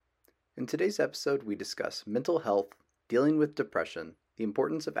In today's episode, we discuss mental health, dealing with depression, the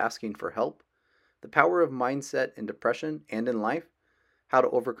importance of asking for help, the power of mindset in depression and in life, how to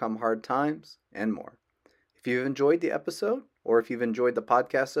overcome hard times, and more. If you've enjoyed the episode, or if you've enjoyed the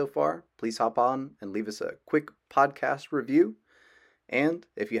podcast so far, please hop on and leave us a quick podcast review. And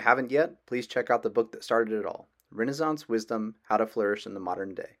if you haven't yet, please check out the book that started it all, Renaissance Wisdom: How to Flourish in the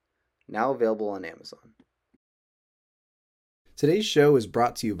Modern Day, now available on Amazon. Today's show is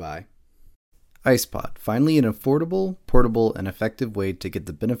brought to you by IcePod, finally an affordable, portable, and effective way to get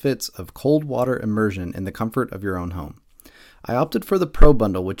the benefits of cold water immersion in the comfort of your own home. I opted for the Pro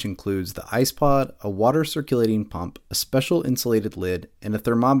Bundle, which includes the IcePod, a water circulating pump, a special insulated lid, and a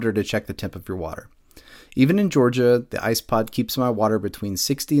thermometer to check the temp of your water. Even in Georgia, the IcePod keeps my water between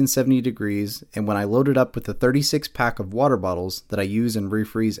 60 and 70 degrees, and when I load it up with a 36-pack of water bottles that I use and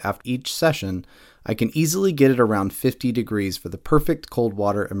refreeze after each session, I can easily get it around 50 degrees for the perfect cold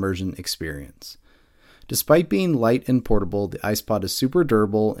water immersion experience. Despite being light and portable, the IcePod is super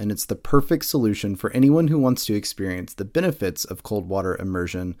durable, and it's the perfect solution for anyone who wants to experience the benefits of cold water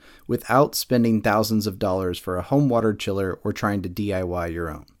immersion without spending thousands of dollars for a home water chiller or trying to DIY your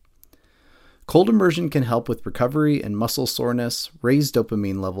own. Cold immersion can help with recovery and muscle soreness, raise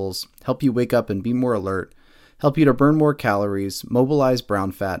dopamine levels, help you wake up and be more alert, help you to burn more calories, mobilize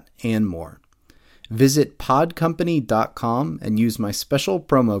brown fat, and more. Visit podcompany.com and use my special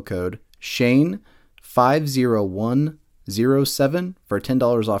promo code SHANE50107 for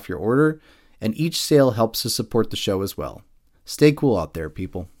 $10 off your order, and each sale helps to support the show as well. Stay cool out there,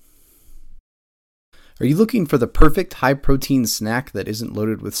 people. Are you looking for the perfect high-protein snack that isn't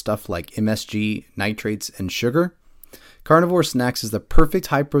loaded with stuff like MSG, nitrates, and sugar? Carnivore Snacks is the perfect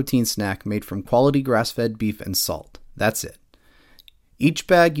high-protein snack made from quality grass-fed beef and salt. That's it. Each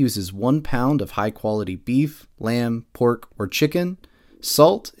bag uses 1 pound of high-quality beef, lamb, pork, or chicken,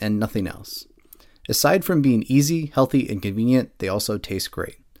 salt, and nothing else. Aside from being easy, healthy, and convenient, they also taste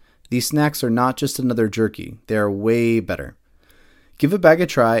great. These snacks are not just another jerky. They are way better. Give a bag a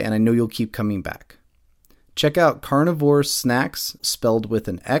try, and I know you'll keep coming back. Check out Carnivore Snacks, spelled with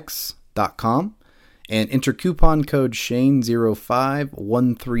an X.com, and enter coupon code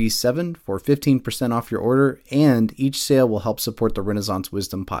SHANE05137 for 15% off your order, and each sale will help support the Renaissance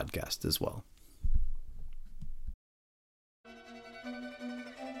Wisdom podcast as well.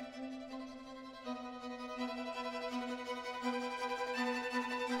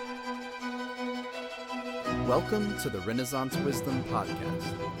 Welcome to the Renaissance Wisdom podcast,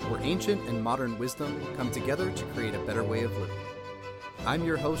 where ancient and modern wisdom come together to create a better way of living. I'm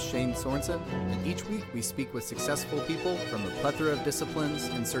your host, Shane Sorensen, and each week we speak with successful people from a plethora of disciplines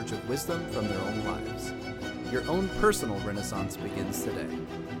in search of wisdom from their own lives. Your own personal renaissance begins today.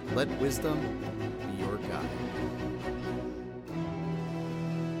 Let wisdom be your guide.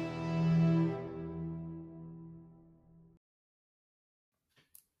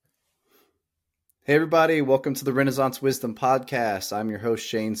 Hey everybody, welcome to the Renaissance Wisdom Podcast. I'm your host,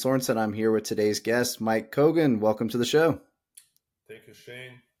 Shane Sorensen. I'm here with today's guest, Mike Kogan. Welcome to the show. Thank you,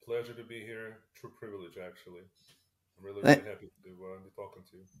 Shane. Pleasure to be here. True privilege, actually. I'm really happy to be talking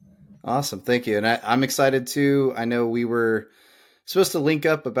to you. Awesome, thank you. And I'm excited too. I know we were supposed to link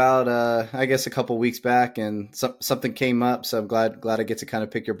up about, I guess, a couple weeks back, and something came up, so I'm glad I get to kind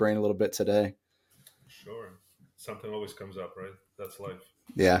of pick your brain a little bit today. Sure. Something always comes up, right? That's life.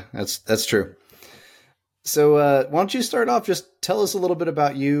 Yeah, that's true. So why don't you start off? Just tell us a little bit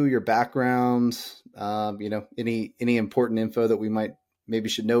about you, your background, any important info that we maybe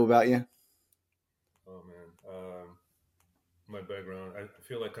should know about you. Oh, man. My background, I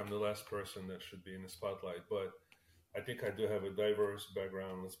feel like I'm the last person that should be in the spotlight, but I think I do have a diverse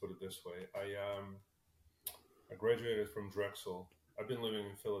background. Let's put it this way. I graduated from Drexel. I've been living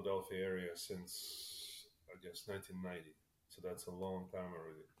in Philadelphia area since, I guess, 1990. So that's a long time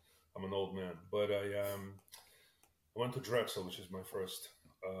already. I'm an old man, but I went to Drexel, which is my first,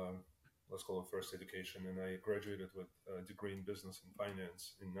 let's call it first education, and I graduated with a degree in business and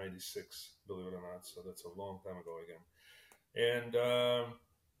finance in '96, believe it or not. So that's a long time ago again. And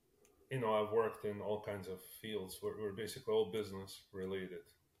I've worked in all kinds of fields. We're basically all business related,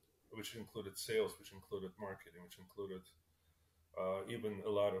 which included sales, which included marketing, which included even a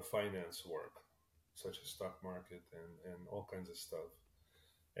lot of finance work, such as stock market and all kinds of stuff.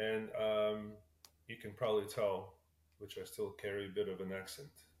 And you can probably tell, which I still carry a bit of an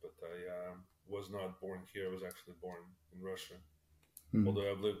accent, but I was not born here. I was actually born in Russia. Mm-hmm. Although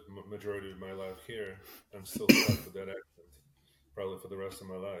I've lived majority of my life here, I'm still stuck with that accent, probably for the rest of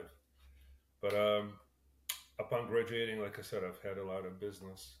my life. But upon graduating, like I said, I've had a lot of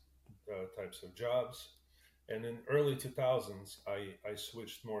business types of jobs. And in early 2000s, I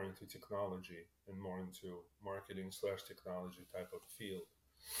switched more into technology and more into marketing / technology type of field,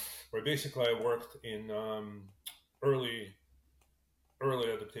 where basically I worked in early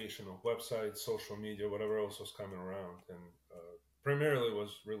early adaptation of websites, social media, whatever else was coming around, and primarily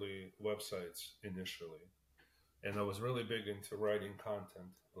was really websites initially. And I was really big into writing content,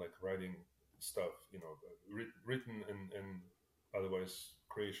 like writing stuff, written and otherwise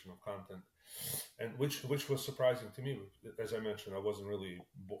creation of content, and which was surprising to me. As I mentioned, I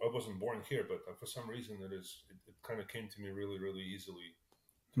wasn't born here, but for some reason it kind of came to me really easily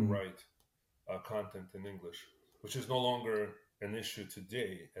to Mm. write content in English, which is no longer an issue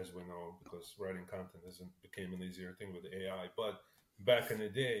today, as we know, because writing content isn't became an easier thing with AI. But back in the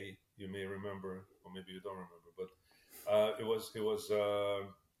day, you may remember, or maybe you don't remember, but it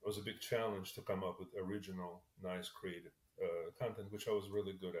was a big challenge to come up with original, nice, creative content, which I was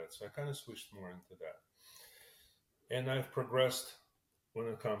really good at. So I kind of switched more into that, and I've progressed when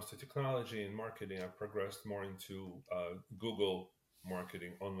it comes to technology and marketing. I've progressed more into Google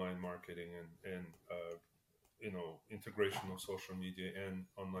marketing, online marketing, and integration of social media and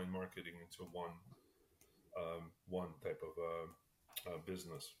online marketing into one type of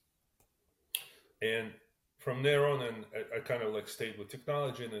business. And from there on, and I kind of like stayed with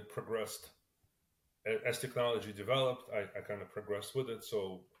technology, and it progressed as technology developed. I kind of progressed with it.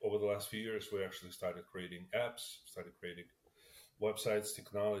 So over the last few years, we actually started creating apps, started creating websites,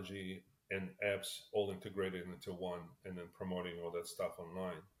 technology, and apps all integrated into one, and then promoting all that stuff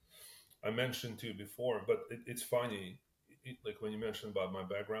online. I mentioned to you before, but it's funny, like when you mentioned about my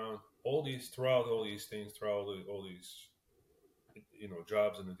background, throughout all these things, throughout all these,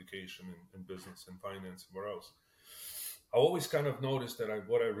 jobs and education and business and finance and where else, I always kind of noticed that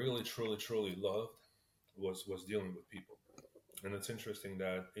what I really, truly loved was dealing with people. And it's interesting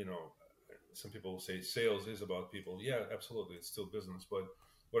that, some people will say sales is about people. Yeah, absolutely. It's still business. But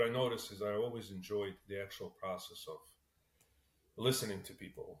what I noticed is I always enjoyed the actual process of listening to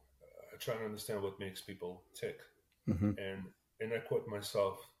people, trying to understand what makes people tick. Hmm. And I caught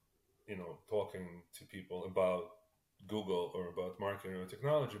myself, talking to people about Google or about marketing or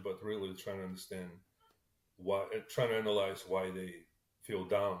technology, but really trying to understand trying to analyze why they feel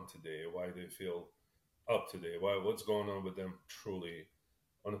down today, why they feel up today, what's going on with them truly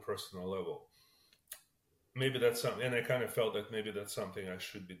on a personal level. Maybe that's something, and I kind of felt that maybe that's something I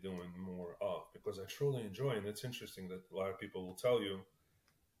should be doing more of, because I truly enjoy. And it's interesting that a lot of people will tell you,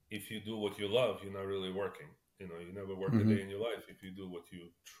 if you do what you love, you're not really working. You never work a Hmm. day in your life if you do what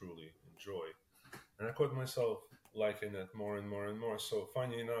you truly enjoy. And I caught myself liking that more and more and more. So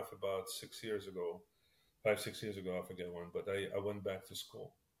funny enough, about 6 years ago, 5, 6 years ago, I forget when, but I went back to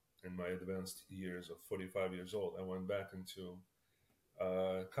school in my advanced years of 45 years old. I went back into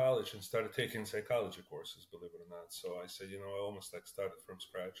college and started taking psychology courses, believe it or not. So I said, I almost like started from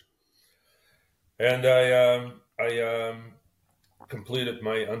scratch. And I completed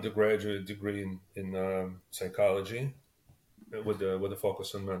my undergraduate degree in psychology with a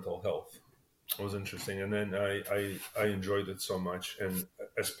focus on mental health. It was interesting, and then I enjoyed it so much. And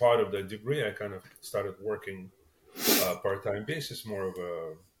as part of the degree, I kind of started working part time basis, more of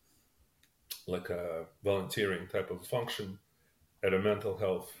a like a volunteering type of function at a mental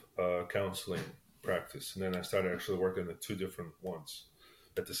health counseling practice. And then I started actually working at two different ones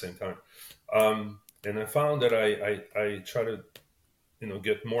at the same time. And I found that I try to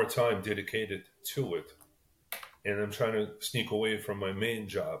get more time dedicated to it, and I'm trying to sneak away from my main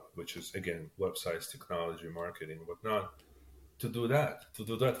job, which is again websites, technology, marketing, whatnot, to do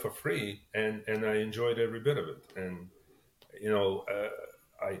that for free, and I enjoyed every bit of it. And you know,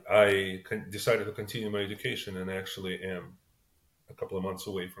 decided to continue my education, and actually am a couple of months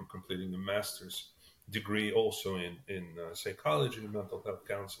away from completing the master's degree, also in psychology and mental health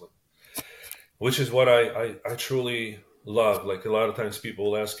counseling, which is what I truly love. Like a lot of times people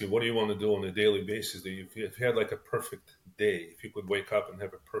will ask you, what do you want to do on a daily basis? If you had like a perfect day, if you could wake up and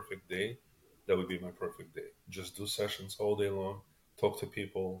have a perfect day, that would be my perfect day. Just do sessions all day long, talk to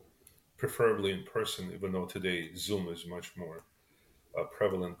people, preferably in person, even though today Zoom is much more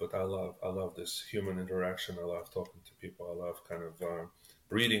prevalent. But I love this human interaction. I love talking to people. I love kind of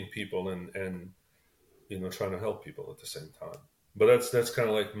reading people and trying to help people at the same time. But that's kind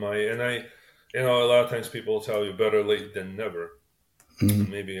of like and a lot of times people will tell you better late than never. Hmm. And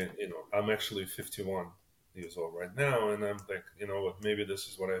maybe I'm actually 51 years old right now, and I'm like, what, maybe this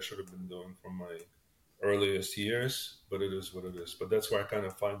is what I should have been doing from my earliest years. But it is what it is. But that's where I kind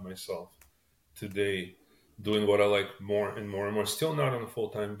of find myself today, doing what I like more and more and more. Still not on a full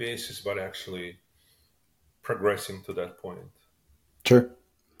time basis, but actually progressing to that point. Sure.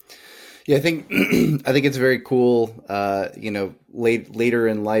 Yeah, I think I think it's very cool. Later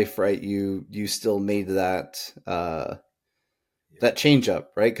in life, right? You still made Yeah, that change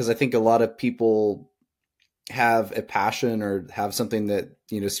up, right? Because I think a lot of people have a passion or have something that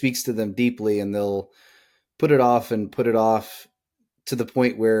speaks to them deeply, and they'll put it off to the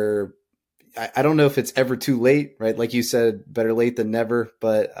point where I don't know if it's ever too late, right? Like you said, better late than never,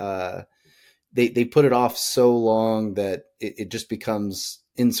 but they put it off so long that it just becomes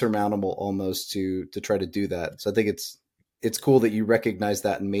insurmountable almost to try to do that. So I think it's cool that you recognized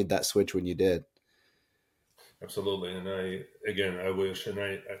that and made that switch when you did. absolutely. And I wish, and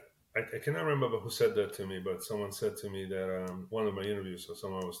I cannot remember who said that to me, but someone said to me that one of my interviews or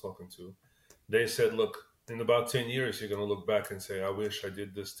someone I was talking to, they said, look, in about 10 years, you're going to look back and say, I wish I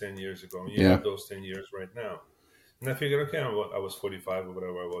did this 10 years ago. And you Yeah. have those 10 years right now. And I figured, okay, I was 45 or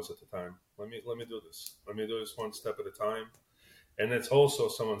whatever I was at the time. Let me do this. Let me do this one step at a time. And it's also,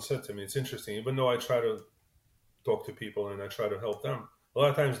 someone said to me, it's interesting, even though I try to talk to people and I try to help them, a lot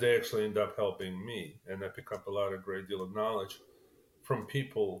of times they actually end up helping me. And I pick up a great deal of knowledge from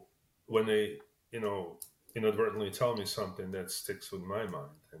people when they, you know, inadvertently tell me something that sticks with my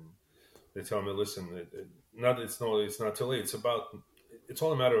mind. And they tell me, listen, it's not too late. It's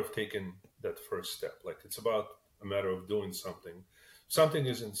all a matter of taking that first step. Like it's about a matter of doing something. Something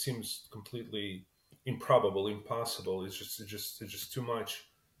isn't seems completely improbable, impossible. It's just too much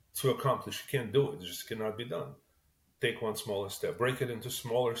to accomplish. You can't do it. It just cannot be done. Take one smaller step. Break it into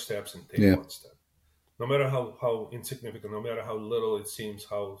smaller steps and take Yeah. one step. No matter how insignificant, no matter how little it seems,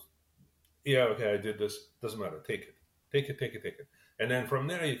 how yeah, okay, I did this. Doesn't matter. Take it. Take it, take it, take it. And then from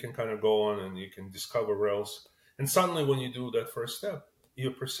there, you can kind of go on and you can discover where else. And suddenly, when you do that first step,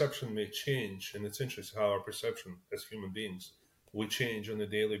 your perception may change. And it's interesting how our perception as human beings, we change on a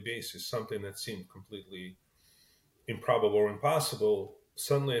daily basis. Something that seemed completely improbable or impossible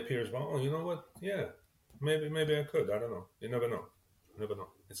suddenly appears, well, you know what? Yeah, maybe I could. I don't know. You never know. You never know.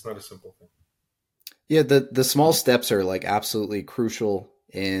 It's not a simple thing. Yeah, the small steps are like absolutely crucial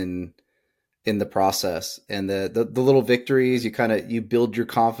in the process, and the little victories, you build your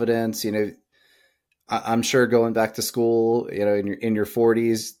confidence. I'm sure going back to school, in your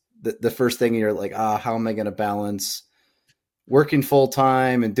 40s, the first thing you're like, how am I going to balance working full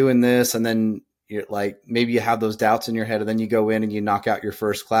time and doing this? And then you're like, maybe you have those doubts in your head, and then you go in and you knock out your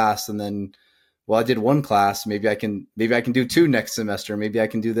first class, and then, well, I did one class. Maybe I can do two next semester. Maybe I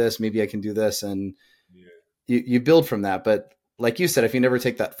can do this. Maybe I can do this. And Yeah, you build from that. But like you said, if you never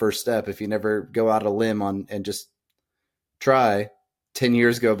take that first step, if you never go out a limb on and just try, 10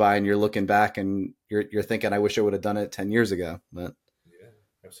 years go by and you're looking back and you're thinking, I wish I would have done it 10 years ago. But yeah,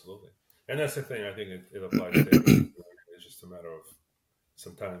 absolutely. And that's the thing. I think it applies to everything. It's just a matter of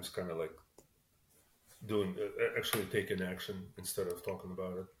sometimes kind of like doing actually taking action instead of talking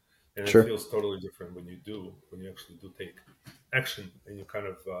about it, and it sure. feels totally different when you actually do take action, and you kind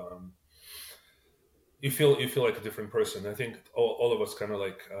of you feel like a different person. I think all of us kind of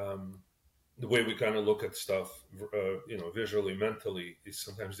like the way we kind of look at stuff, visually, mentally, is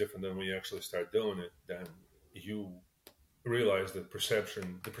sometimes different than when you actually start doing it. Then you realize that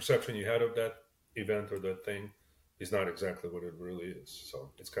the perception you had of that event or that thing, is not exactly what it really is.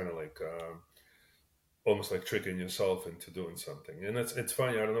 So it's kind of like almost like tricking yourself into doing something. And it's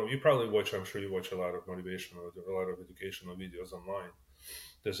funny. I don't know. You probably watch. I'm sure you watch a lot of motivational, a lot of educational videos online.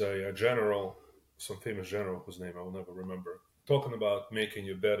 There's a general, some famous general whose name I will never remember, talking about making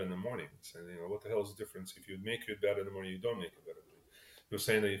your bed in the mornings. And what the hell is the difference if you make your bed in the morning, you don't make your bed in the morning. You're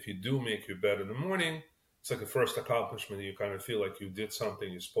saying that if you do make your bed in the morning, it's like a first accomplishment. You kind of feel like you did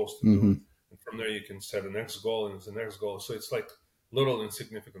something you're supposed to do. Mm-hmm. And from there, you can set a next goal, and it's the next goal. So it's like little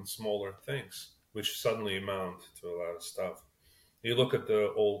insignificant, smaller things, which suddenly amount to a lot of stuff. You look at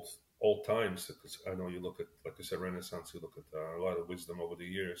the old times, because I know you look at, like you said, Renaissance. You look at a lot of wisdom over the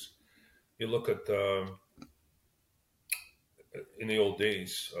years. You look at in the old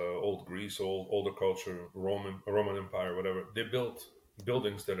days, old Greece, older culture, Roman Empire, whatever. They built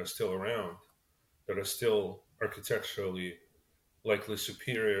buildings that are still around, that are still architecturally likely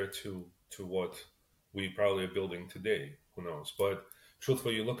superior to what we probably are building today. Who knows? But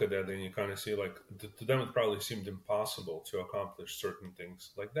truthfully, you look at that and you kind of see like to them it probably seemed impossible to accomplish certain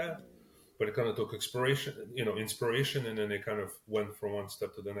things like that. But it kind of took inspiration, and then they kind of went from one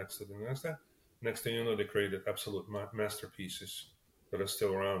step to the next to the next step. Next thing you know, they created absolute masterpieces that are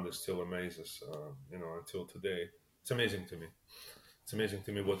still around, that still amaze us, until today. It's amazing to me. It's amazing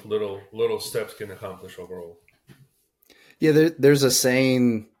to me what little steps can accomplish overall. Yeah, there's a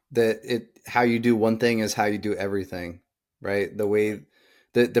saying that how you do one thing is how you do everything, right? The way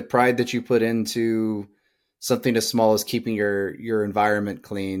the pride that you put into something as small as keeping your environment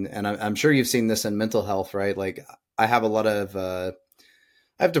clean. And I'm sure you've seen this in mental health, right? Like I have a lot of I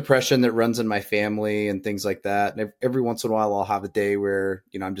have depression that runs in my family and things like that. And every once in a while, I'll have a day where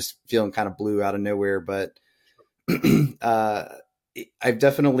I'm just feeling kind of blue out of nowhere. But uh, I've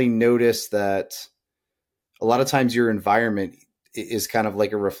definitely noticed that a lot of times your environment is kind of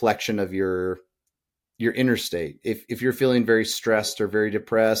like a reflection of your inner state. If you're feeling very stressed or very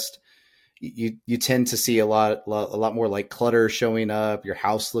depressed, you tend to see a lot more like clutter showing up. Your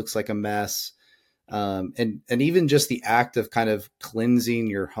house looks like a mess. And even just the act of kind of cleansing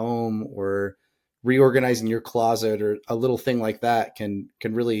your home or reorganizing your closet or a little thing like that can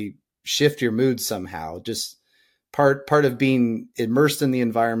really shift your mood somehow. Just part of being immersed in the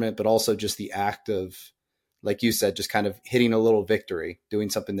environment, but also just the act of, like you said, just kind of hitting a little victory, doing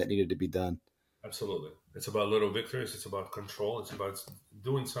something that needed to be done. Absolutely. It's about little victories. It's about control. It's about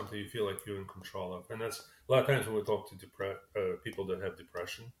doing something you feel like you're in control of. And that's a lot of times when we talk to people that have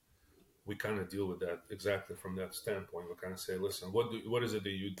depression, we kind of deal with that exactly from that standpoint. We kind of say, listen, what is it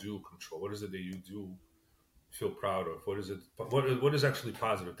that you do control? What is it that you do feel proud of? What is actually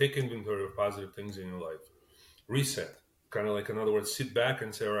positive? Take inventory of positive things in your life. Reset. Kind of like, in other words, sit back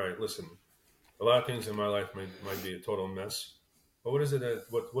and say, all right, listen, a lot of things in my life might be a total mess. But what is it that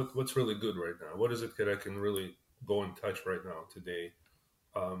what's really good right now? What is it that I can really go and touch right now today?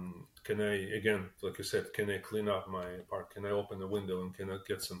 Can I, again, like you said, can I clean up my apartment? Can I open the window and can I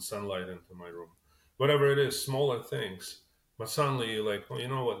get some sunlight into my room? Whatever it is, smaller things. But suddenly you're like, well, you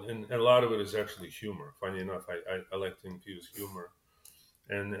know what? And a lot of it is actually humor. Funny enough, I like to infuse humor.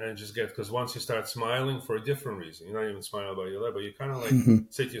 And just get, because once you start smiling for a different reason, you're not even smiling about your life, but you kind of like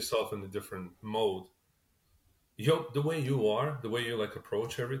set yourself in a different mode. The way you are, the way you like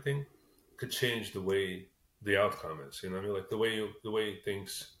approach everything, could change the way the outcome is. You know what I mean? Like the way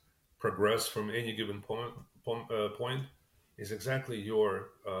things progress from any given point is exactly your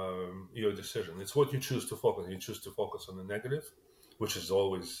decision. It's what you choose to focus. You choose to focus on the negative, which is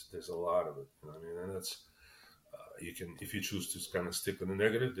always, there's a lot of it. You know what I mean? And that's you can, if you choose to kind of stick with the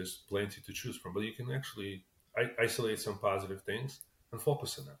negative, there's plenty to choose from. But you can actually isolate some positive things and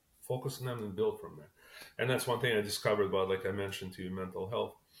focus on them. Focus on them and build from there. And that's one thing I discovered about, like I mentioned to you, mental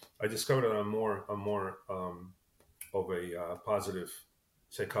health. I discovered that I'm more of a positive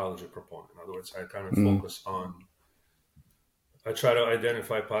psychology proponent. In other words, I kind of focus on. I try to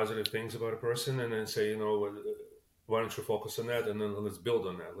identify positive things about a person, and then say, why don't you focus on that, and then let's build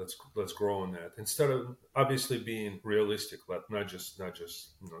on that. Let's grow on that. Instead of obviously being realistic, not just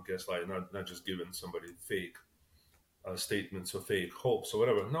gaslight, not just giving somebody fake statements or fake hopes or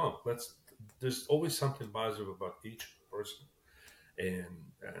whatever. No, there's always something positive about each person,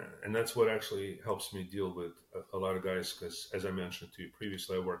 and that's what actually helps me deal with a lot of guys. Because as I mentioned to you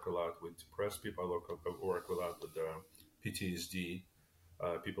previously, I work a lot with depressed people. I work a lot with PTSD,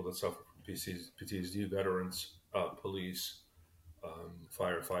 people that suffer from PTSD, veterans, police,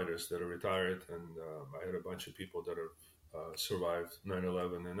 firefighters that are retired, and I had a bunch of people that have survived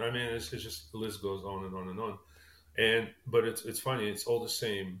 9/11, and I mean it's just, the list goes on and on and on. But it's funny. It's all the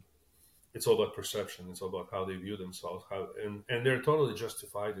same. It's all about perception. It's all about how they view themselves. And they're totally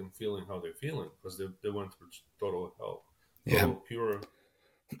justified in feeling how they're feeling because they went through total hell, total pure,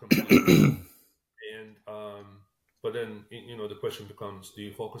 complete hell. And but then the question becomes: do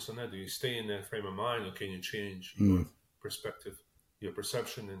you focus on that? Do you stay in that frame of mind, or can you change your perspective, your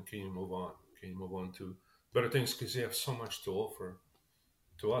perception, and can you move on? Can you move on to better things because you have so much to offer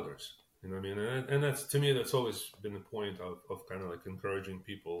to others? You know what I mean? And that's, to me, that's always been the point of kind of like encouraging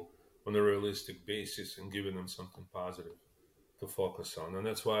people on a realistic basis and giving them something positive to focus on. And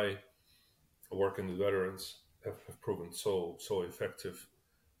that's why working with veterans have proven so effective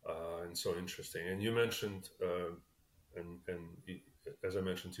and so interesting. And you mentioned, and as I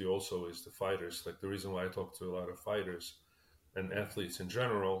mentioned to you also, is the fighters. Like the reason why I talk to a lot of fighters and athletes in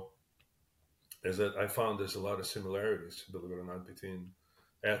general is that I found there's a lot of similarities, believe it or not, between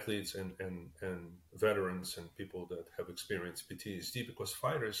athletes and veterans and people that have experienced PTSD, because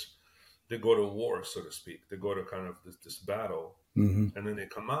fighters, they go to war, so to speak. They go to kind of this battle, and then they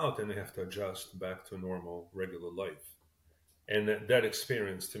come out and they have to adjust back to normal, regular life. And that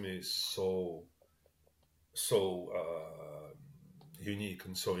experience to me is so unique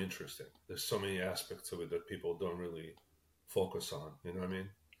and so interesting. There's so many aspects of it that people don't really focus on. You know what I mean?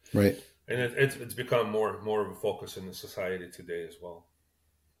 Right. And it's become more of a focus in the society today as well.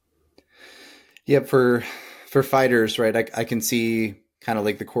 Yeah, for fighters, right? I can see kind of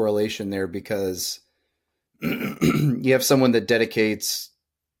like the correlation there because you have someone that dedicates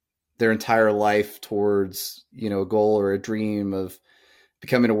their entire life towards, a goal or a dream of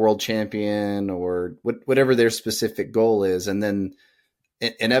becoming a world champion or whatever their specific goal is. And then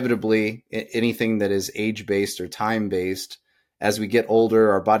inevitably anything that is age-based or time-based, as we get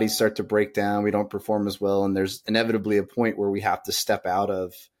older, our bodies start to break down. We don't perform as well. And there's inevitably a point where we have to step out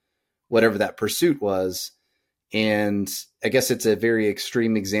of whatever that pursuit was. And I guess it's a very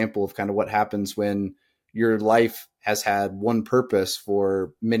extreme example of kind of what happens when your life has had one purpose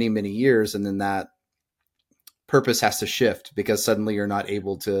for many, many years. And then that purpose has to shift because suddenly you're not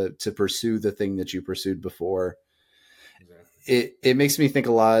able to pursue the thing that you pursued before. Exactly. It makes me think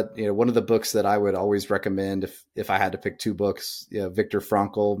a lot. One of the books that I would always recommend if I had to pick two books, Viktor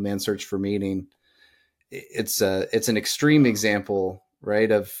Frankl, Man's Search for Meaning. It's an extreme example,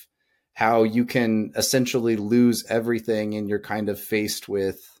 right, of how you can essentially lose everything and you're kind of faced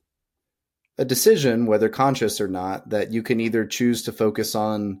with a decision, whether conscious or not, that you can either choose to focus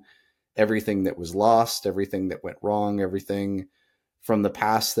on everything that was lost, everything that went wrong, everything from the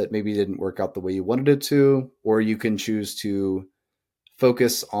past that maybe didn't work out the way you wanted it to, or you can choose to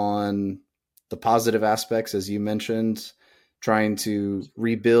focus on the positive aspects, as you mentioned, trying to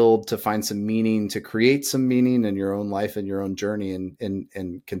rebuild, to find some meaning, to create some meaning in your own life and your own journey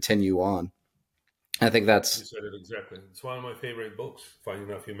and continue on. I think that's... You said it exactly. It's one of my favorite books. Funny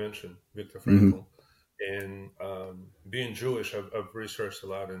enough, you mentioned Viktor Frankl. And being Jewish, I've researched a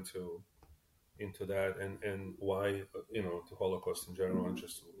lot into that and why, the Holocaust in general. And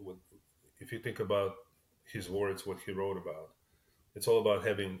just if you think about his words, what he wrote about, it's all about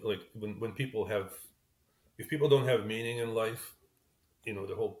having, like, when people have, if people don't have meaning in life,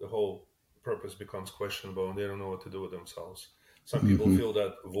 the whole purpose becomes questionable and they don't know what to do with themselves. Some people fill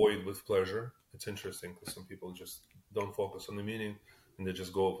that void with pleasure. It's interesting because some people just don't focus on the meaning and they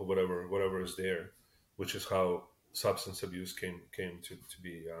just go for whatever is there, which is how substance abuse came to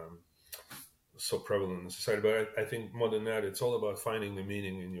be so prevalent in society. But I think more than that, it's all about finding the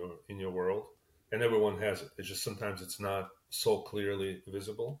meaning in your world, and everyone has it. It's just sometimes it's not so clearly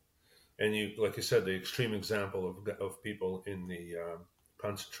visible. And you, like you said, the extreme example of people in the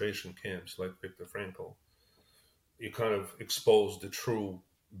concentration camps, like Viktor Frankl, you kind of expose the true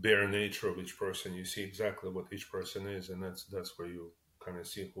bare nature of each person. You see exactly what each person is, and that's where you kind of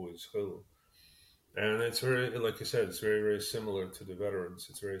see who is who. And it's very, like you said, it's very, very similar to the veterans.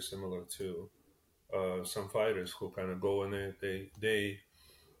 It's very similar to some fighters who kind of go and they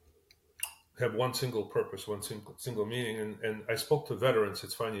have one single purpose, one single meaning. And I spoke to veterans.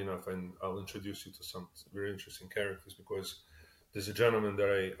 It's funny enough, and I'll introduce you to some very interesting characters, because there's a gentleman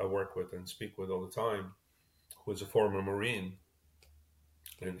that I work with and speak with all the time, who is a former Marine,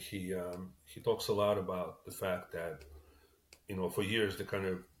 and he talks a lot about the fact that, for years they kind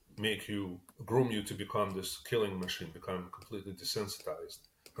of groom you to become this killing machine, become completely desensitized,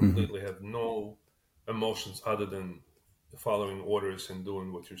 completely have no emotions other than following orders and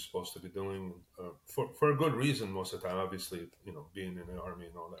doing what you're supposed to be doing for a good reason most of the time, obviously, being in the army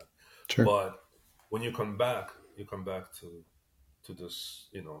and all that. Sure. But when you come back to this,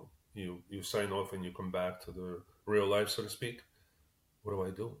 you sign off and you come back to the real life, so to speak. What do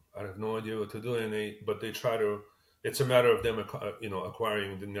I do? I have no idea what to do. But they try to, it's a matter of them,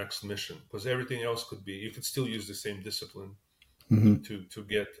 acquiring the next mission, because everything else you could still use the same discipline to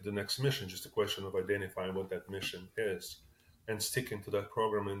get to the next mission. Just a question of identifying what that mission is and sticking to that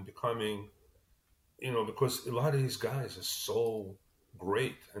program and becoming, because a lot of these guys are so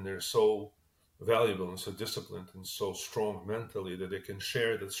great and they're so valuable and so disciplined and so strong mentally that they can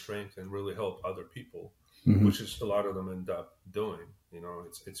share that strength and really help other people, which is a lot of them end up doing.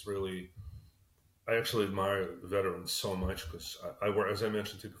 It's really, I actually admire veterans so much, because I work, as I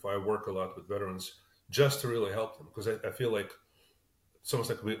mentioned to you before, I work a lot with veterans just to really help them, because I feel like it's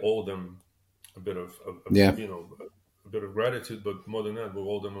almost like we owe them a bit of a bit of gratitude, but more than that, we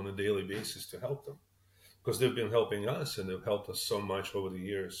owe them on a daily basis to help them, because they've been helping us and they've helped us so much over the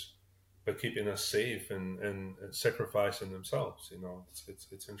years by keeping us safe and sacrificing themselves.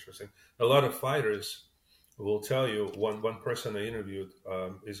 It's interesting. A lot of fighters will tell you, one person I interviewed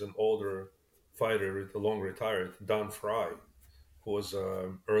is an older fighter, long retired, Don Fry, who was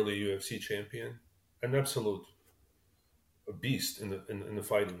an early UFC champion, an absolute beast in the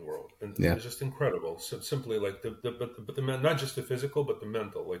fighting world, and it's just incredible. So simply like but the not just the physical, but the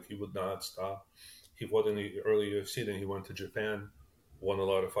mental. Like, he would not stop. He fought in the early UFC, then he went to Japan, won a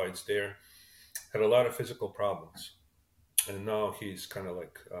lot of fights there, had a lot of physical problems, and now he's kind of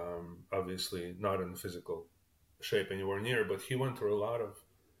like obviously not in physical shape anywhere near, but he went through a lot of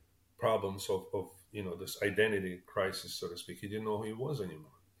problems of this identity crisis, so to speak. He didn't know who he was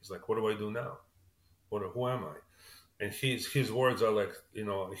anymore. He's like, what do I do now? Who am I? And his words are like,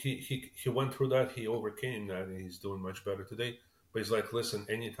 he went through that, he overcame that, and he's doing much better today. But he's like, listen,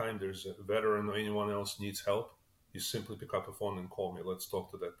 anytime there's a veteran or anyone else needs help, you simply pick up a phone and call me. Let's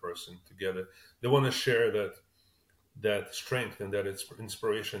talk to that person together. They want to share that strength and that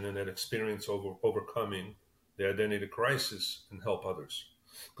inspiration and that experience overcoming the identity crisis and help others.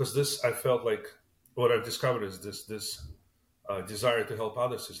 Because this, I felt like what I've discovered is this desire to help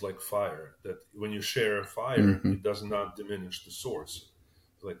others is like fire. That when you share a fire, Mm-hmm. it does not diminish the source.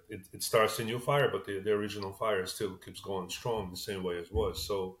 Like it starts a new fire, but the original fire still keeps going strong the same way it was.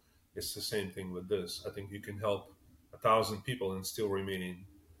 So it's the same thing with this. I think you can help 1,000 people and still remaining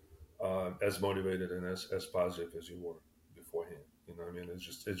as motivated and as positive as you were beforehand. You know, what I mean,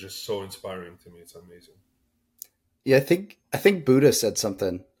 it's just so inspiring to me. It's amazing. Yeah, I think Buddha said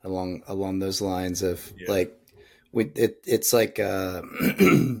something along those lines of Yeah, like it's like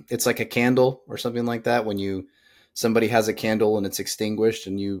it's like a candle or something like that. When you somebody has a candle and it's extinguished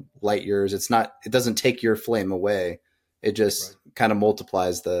and you light yours, it doesn't take your flame away. It right, just kind of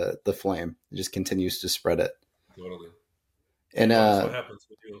multiplies the flame. It just continues to spread it. totally. And And you notice what happens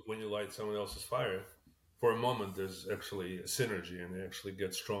when you light someone else's fire. For a moment, there's actually a synergy, and they actually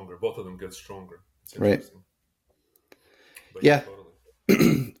get stronger. Both of them get stronger. It's right. interesting, but yeah, Yeah.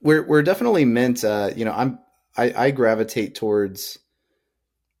 totally. We're definitely meant I gravitate towards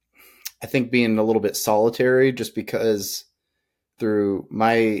I think being a little bit solitary just because through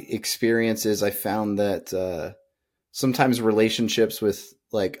my experiences I found that sometimes relationships with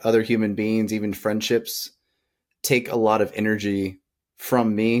like other human beings, even friendships, take a lot of energy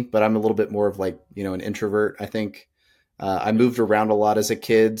from me, but I'm a little bit more of like, an introvert, I think. I Right. moved around a lot as a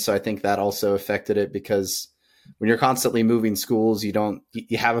kid, so I think that also affected it because when you're constantly moving schools, you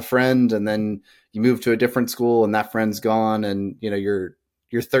have a friend and then you move to a different school and that friend's gone and you're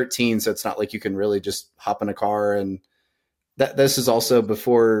 13, so it's not like you can really just hop in a car and that this is Right. also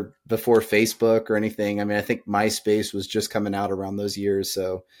before Facebook or anything. I mean, I think MySpace was just coming out around those years,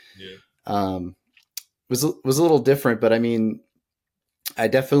 so Yeah. um, was a little different. But I mean, I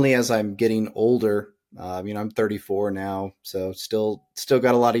definitely, as I'm getting older, I'm 34 now, so still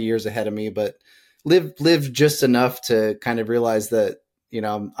got a lot of years ahead of me, but live just enough to kind of realize that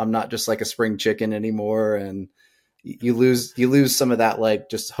I'm not just like a spring chicken anymore, and you lose some of that like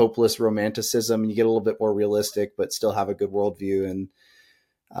just hopeless romanticism, and you get a little bit more realistic, but still have a good worldview. And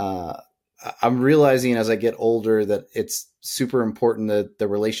uh, I'm realizing as I get older that it's super important that the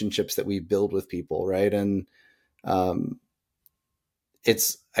relationships that we build with people, right? And um,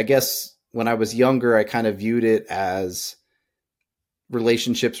 it's I guess when I was younger, I kind of viewed it as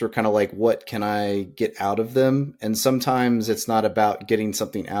relationships were kind of like, what can I get out of them? And sometimes it's not about getting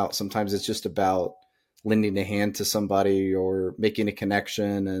something out. Sometimes it's just about lending a hand to somebody or making a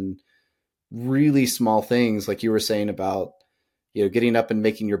connection, and really small things like you were saying about, getting up and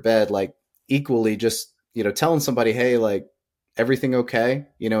making your bed, like equally just, telling somebody, hey, like everything okay,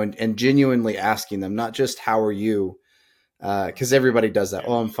 and genuinely asking them, not just how are you, Right. because everybody does that. Yeah.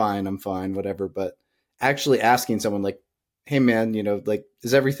 Oh, I'm fine, whatever. But actually asking someone like, "Hey, man, like,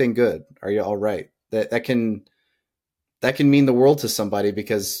 is everything good? Are you all right?" That can mean the world to somebody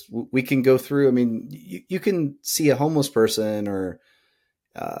because we can go through. I mean, you can see a homeless person or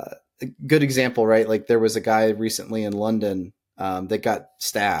a good example, right? Like there was a guy recently in London that got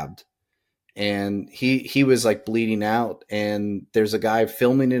stabbed, and he was like bleeding out, and there's a guy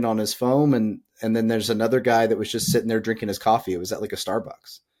filming it on his phone, and then there's another guy that was just sitting there drinking his coffee. It was at like a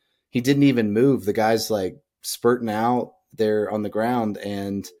Starbucks. He didn't even move. The guy's like spurting out there on the ground,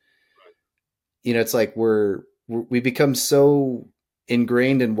 and it's like we become so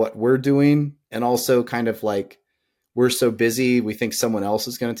ingrained in what we're doing, and also kind of like we're so busy we think someone else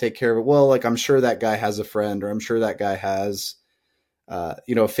is going to take care of it. Well, like I'm sure that guy has a friend, or I'm sure that guy has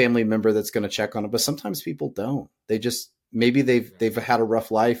a family member that's going to check on it. But sometimes people don't. They just maybe they've had a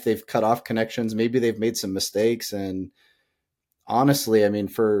rough life. They've cut off connections. Maybe they've made some mistakes. And honestly, I mean,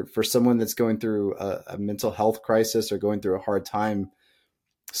 for someone that's going through a mental health crisis or going through a hard time,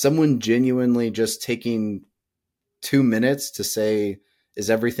 someone genuinely just taking 2 minutes to say, "Is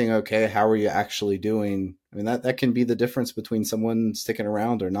everything okay? How are you actually doing?" I mean, that can be the difference between someone sticking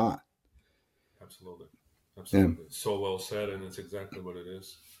around or not. Absolutely. Yeah. Absolutely. So well said, and it's exactly what it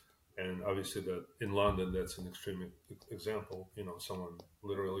is. And obviously, that in London, that's an extreme example. Someone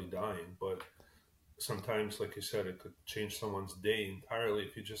literally dying, but sometimes, like you said, it could change someone's day entirely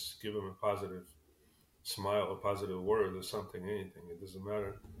if you just give them a positive smile, a positive word, or something, anything. It doesn't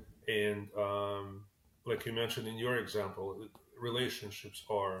matter. And like you mentioned in your example, relationships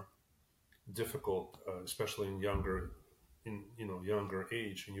are difficult, especially in younger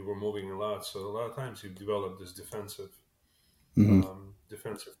age, and you were moving a lot. So a lot of times you develop this defensive Hmm.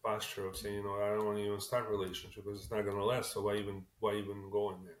 defensive posture of saying, I don't want to even start a relationship because it's not going to last. So why even go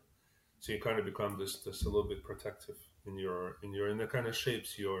in there? So you kind of become this a little bit protective and that kind of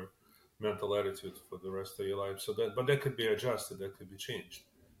shapes your mental attitude for the rest of your life. But that could be adjusted, that could be changed,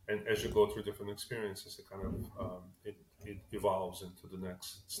 and as you go through different experiences, it kind of it evolves into the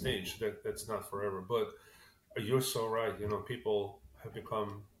next stage. That's not forever, but you're so right. People have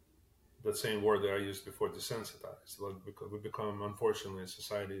become that same word that I used before, desensitized. Like, because we become, unfortunately,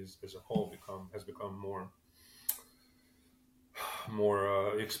 society as a whole has become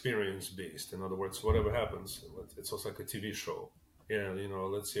more experience based. In other words, whatever happens, it's also like a TV show. Yeah,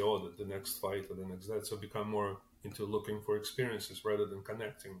 let's say, the next fight or the next that. So become more into looking for experiences rather than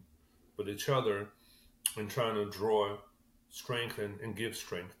connecting with each other and trying to draw strength and give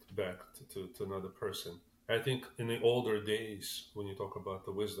strength back to another person. I think in the older days, when you talk about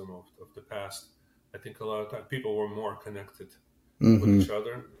the wisdom of the past, I think a lot of time people were more connected with Mm-hmm. each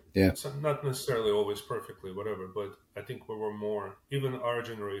other. Yeah. So not necessarily always perfectly, whatever, but I think we were more, even our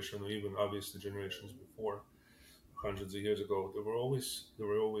generation, or even obviously generations before, hundreds of years ago, they were always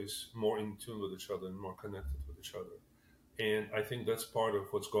more in tune with each other and more connected with each other. And I think that's part of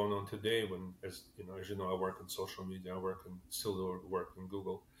what's going on today. When, as you know, I work in social media, still work in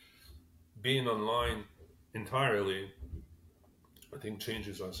Google. Being online entirely, I think,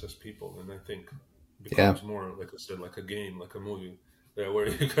 changes us as people, and I think Yeah. becomes more, like I said, like a game, like a movie, where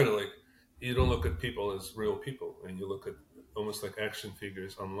you kind of like, you don't look at people as real people, and you look at almost like action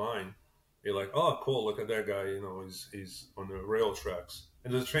figures online. You're like, oh, cool, look at that guy. He's on the rail tracks,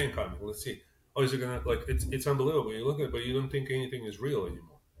 and there's a train coming. Let's see. Oh, is it gonna, like, it's unbelievable. You look at it, but you don't think anything is real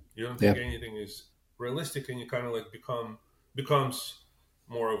anymore. You don't think Yeah. anything is realistic, and you kind of like becomes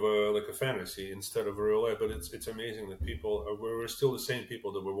more of a fantasy instead of a real life. But it's amazing that we're still the same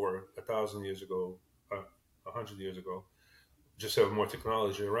people that we were 1,000 years ago, 100 years ago. Just have more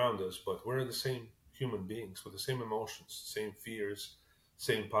technology around us, but we're the same human beings with the same emotions, same fears,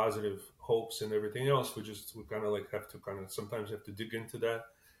 same positive hopes, and everything else. We kind of like have to sometimes have to dig into that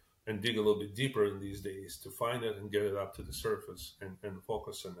and dig a little bit deeper in these days to find it and get it up to the surface and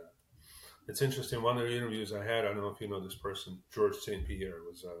focus on that. It's interesting. One of the interviews I had, I don't know if you know this person, George St. Pierre,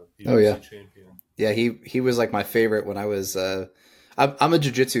 was a Oh yeah. UFC champion. Yeah. He was like my favorite when I was. I'm a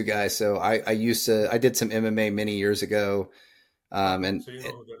jujitsu guy, so I did some MMA many years ago. Okay, And so you know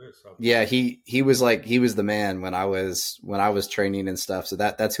who that is, yeah, obviously. he was the man when I was training and stuff. So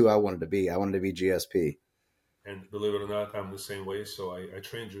that's who I wanted to be. I wanted to be GSP. And believe it or not, I'm the same way. So I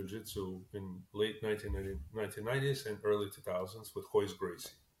trained jiu-jitsu in late 1990s and early 2000s with Hoist Gracie,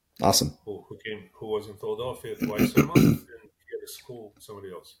 Awesome. who was in Philadelphia twice a month, and he had a school,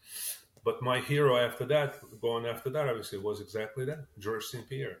 somebody else. But my hero going after that, obviously, was exactly that, George St.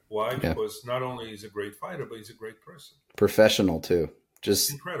 Pierre. Why? Yeah. Because not only he's a great fighter, but he's a great person. Professional too.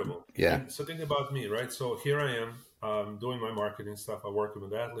 Just Incredible. yeah. And so think about me, right? So here I am, doing my marketing stuff. I'm working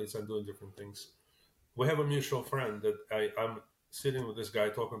with athletes. I'm doing different things. We have a mutual friend that I'm sitting with this guy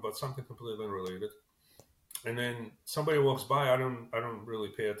talking about something completely unrelated. And then somebody walks by. I don't really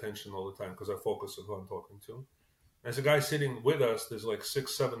pay attention all the time because I focus on who I'm talking to. There's a guy sitting with us. There's like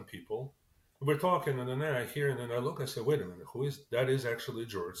 6, 7 people. We're talking, and then I hear, and then I look. I say, "Wait a minute, who is that? Is actually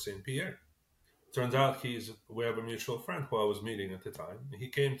George St. Pierre." Turns out we have a mutual friend who I was meeting at the time. He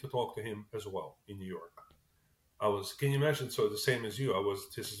came to talk to him as well in New York. Can you imagine? So the same as you,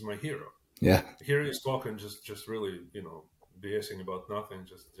 this is my hero. Yeah. Here he's talking just really, BSing about nothing,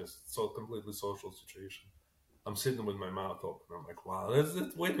 just so completely social situation. I'm sitting with my mouth open. I'm like, wow,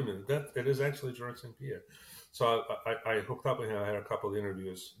 wait a minute, that it is actually George St. Pierre. So I hooked up with him. I had a couple of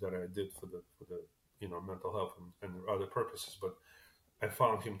interviews that I did for the mental health and other purposes, but I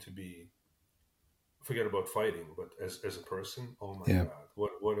found him to be, forget about fighting, but as a person, oh my Yeah.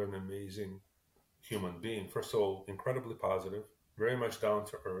 God, what an amazing human being. First of all, incredibly positive, very much down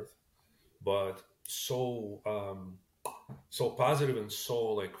to earth, but so positive and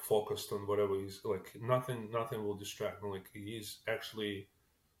so like focused on whatever he's like. Nothing will distract him. Like, he's actually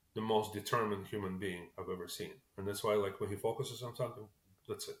the most determined human being I've ever seen, and that's why, like, when he focuses on something,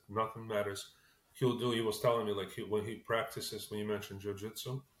 that's it. Nothing matters. He was telling me, like, when he practices, when you mentioned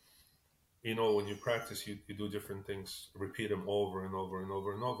jiu-jitsu, when you practice, you do different things, repeat them over and over and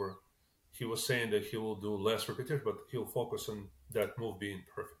over and over. He was saying that he will do less repetition, but he'll focus on that move being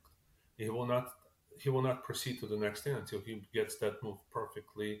perfect. He will not he will not proceed to the next thing until he gets that move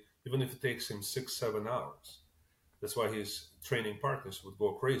perfectly, even if it takes him 6, 7 hours. That's why his training partners would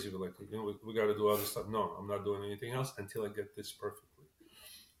go crazy. We're like, we got to do other stuff. No, I'm not doing anything else until I get this perfectly.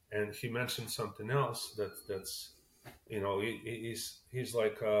 And he mentioned something else he's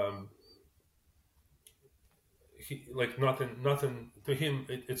like, he like nothing to him.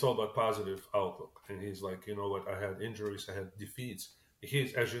 It's all about positive outlook, and he's like, you know what? I had injuries, I had defeats.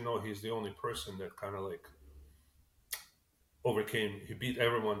 He's, as you know, he's the only person that kind of like overcame. He beat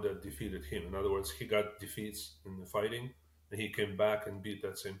everyone that defeated him. In other words, he got defeats in the fighting, and he came back and beat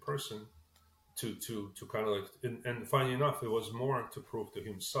that same person to kind of like. And funny enough, it was more to prove to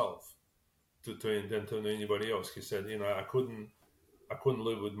himself than to anybody else. He said, you know, I couldn't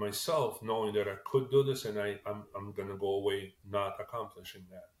live with myself knowing that I could do this, and I'm gonna go away not accomplishing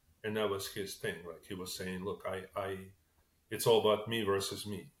that. And that was his thing. Like he was saying, look, I it's all about me versus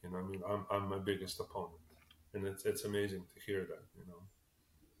me. You know, I mean, I'm my biggest opponent, and it's amazing to hear that. You know,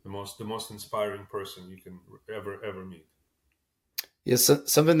 the most inspiring person you can ever meet. Yeah, so,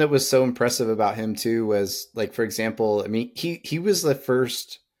 something that was so impressive about him too was like, for example, I mean, he was the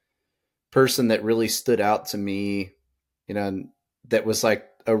first person that really stood out to me, you know, that was like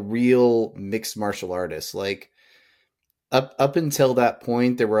a real mixed martial artist. Like up until that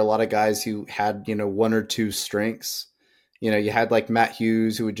point, there were a lot of guys who had, you know, one or two strengths. You know, you had like Matt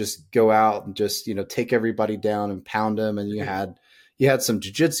Hughes who would just go out and just, you know, take everybody down and pound them, and you had some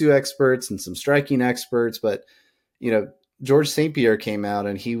jiu-jitsu experts and some striking experts, but you know, George St. Pierre came out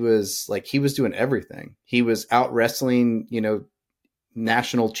and he was doing everything. He was out wrestling, you know,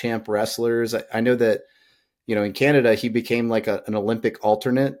 national champ wrestlers. I know that, you know, in Canada, he became like an Olympic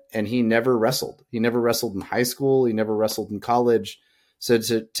alternate, and he never wrestled. He never wrestled in high school. He never wrestled in college. So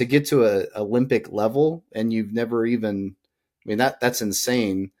to get to a Olympic level, and you've never even, I mean, that's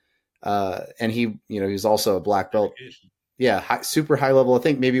insane. And he, you know, he's also a black belt. Dedication. Yeah, super high level. I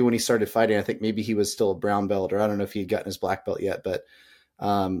think maybe when he started fighting, I think maybe he was still a brown belt, or I don't know if he had gotten his black belt yet, but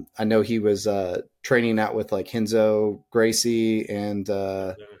I know he was training out with like Henzo Gracie, and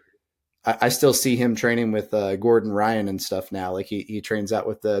I still see him training with Gordon Ryan and stuff now. Like he trains out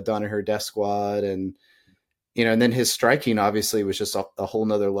with the Danaher Death Squad, and you know, and then his striking obviously was just a whole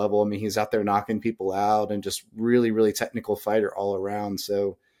nother level. I mean, he's out there knocking people out and just really, really technical fighter all around.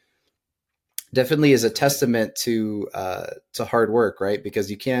 So definitely is a It's amazing. testament to hard work, right?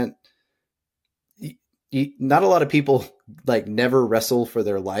 Because you can't, not a lot of people like never wrestle for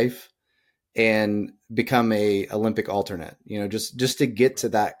their life and become a Olympic alternate. You know, just to get to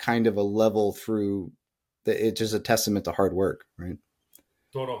that kind of a level through it's just a testament to hard work, right?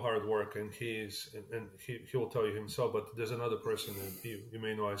 Total hard work, and he will tell you himself. But there's another person that you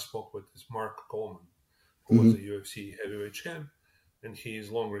may know I spoke with, is Mark Coleman, who was a Mm-hmm. UFC heavyweight champ, and he's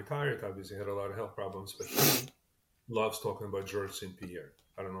long retired. Obviously, had a lot of health problems, but he loves talking about George St. Pierre.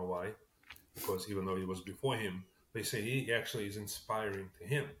 I don't know why, because even though he was before him, they say he actually is inspiring to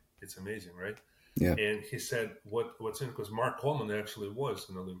him. It's amazing, right? Yeah. And he said what's in, because Mark Coleman actually was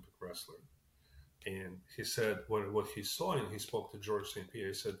an Olympic wrestler, and he said what he saw, and he spoke to George St. Pierre.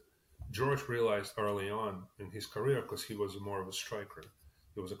 He said George realized early on in his career, because he was more of a striker.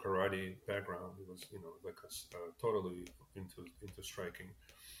 He was a karate background. He was, you know, like totally into striking.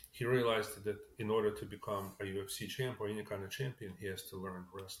 He realized that in order to become a UFC champ or any kind of champion, he has to learn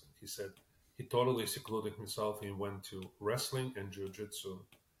wrestling. He said he totally secluded himself and went to wrestling and jiu-jitsu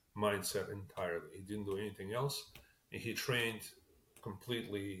mindset entirely. He didn't do anything else. And he trained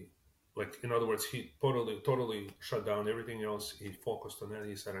completely, like, in other words, he totally shut down everything else. He focused on that.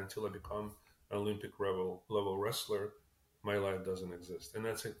 He said, until I become an Olympic level wrestler, my life doesn't exist. And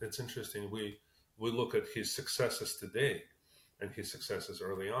that's interesting. We look at his successes today and his successes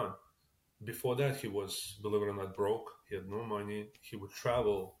early on. Before that, he was, believe it or not, broke. He had no money. He would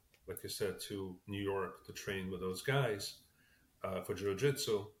travel, like you said, to New York to train with those guys for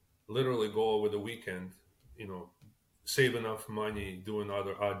jiu-jitsu. Literally go over the weekend, you know, save enough money doing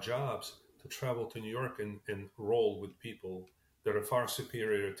other odd jobs to travel to New York and roll with people that are far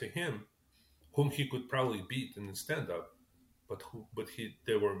superior to him, whom he could probably beat in the stand-up, but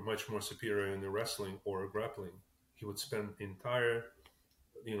they were much more superior in the wrestling or grappling. He would spend the entire,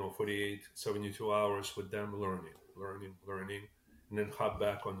 48, 72 hours with them, learning, and then hop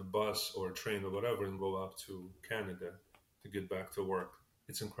back on the bus or train or whatever and go up to Canada to get back to work.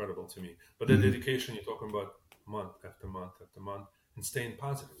 It's incredible to me. But the Mm-hmm. dedication you're talking about, month after month after month, and staying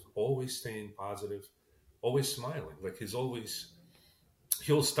positive, always staying positive, always smiling. Like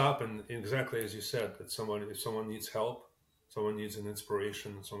he'll stop, and exactly as you said, that if someone needs help, someone needs an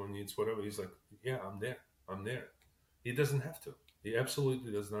inspiration, someone needs whatever, he's like, yeah, I'm there. He doesn't have to. He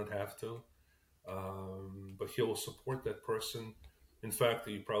absolutely does not have to. But he'll support that person. In fact,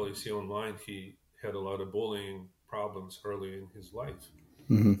 you probably see online, he had a lot of bullying problems early in his life.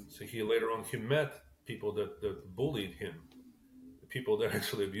 Mm-hmm. So he later on he met people that bullied him, the people that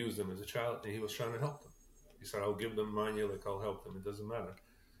actually abused him as a child, and he was trying to help them. He said, "I'll give them money, like I'll help them. It doesn't matter."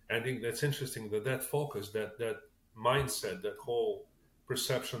 And I think that's interesting that focus, that mindset, that whole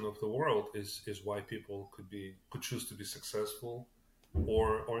perception of the world is why people could choose to be successful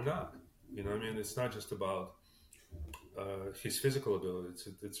or not. You know, I mean, it's not just about his physical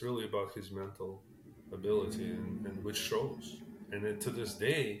ability. It's really about his mental ability, and which shows. And then to this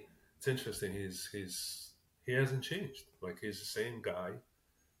day, it's interesting. He hasn't changed. Like, he's the same guy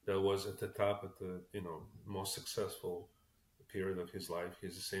that was at the top at the most successful period of his life.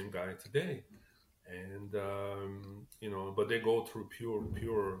 He's the same guy today, and but they go through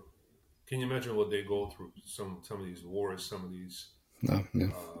pure. Can you imagine what they go through? Some of these wars, some of these No, no.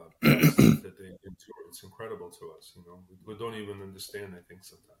 tests that they endure. It's incredible to us. We don't even understand, I think,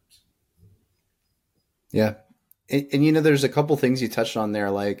 sometimes. Yeah. And there's a couple things you touched on there.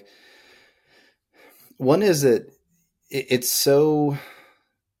 Like, one is that it's so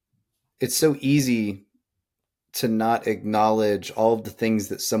easy to not acknowledge all of the things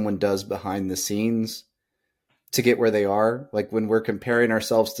that someone does behind the scenes to get where they are. Like, when we're comparing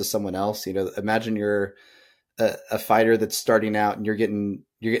ourselves to someone else, imagine you're a fighter that's starting out and you're getting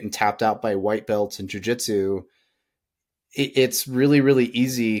tapped out by white belts in jiu-jitsu. It's really, really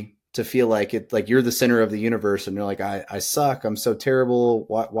easy to feel like you're the center of the universe, and you're like, I suck. I'm so terrible.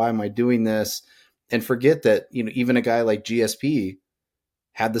 Why am I doing this? And forget that, even a guy like GSP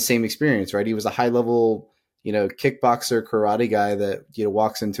had the same experience, right? He was a high level, kickboxer, karate guy that,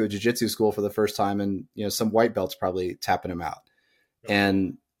 walks into a jiu-jitsu school for the first time, and, some white belts probably tapping him out.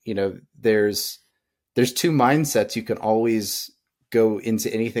 And, there's two mindsets. You can always go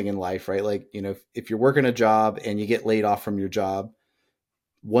into anything in life, right? Like, if you're working a job and you get laid off from your job,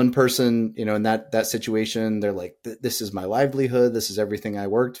 one person, in that situation, they're like, this is my livelihood. This is everything I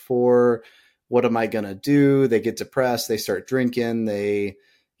worked for. What am I going to do? They get depressed. They start drinking. They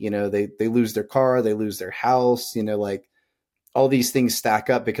lose their car. They lose their house, like, all these things stack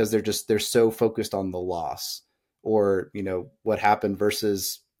up because they're so focused on the loss or, what happened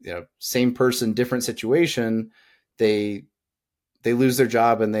versus, same person, different situation. They lose their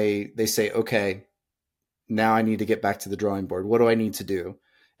job and they say, okay, now I need to get back to the drawing board. What do I need to do?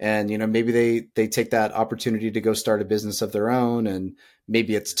 And, maybe they take that opportunity to go start a business of their own, and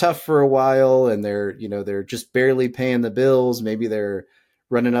maybe it's tough for a while and they're just barely paying the bills. Maybe they're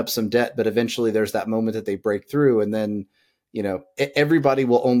running up some debt, but eventually there's that moment that they break through. And then, everybody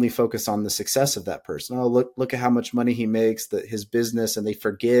will only focus on the success of that person. Oh, look at how much money he makes, his business, and they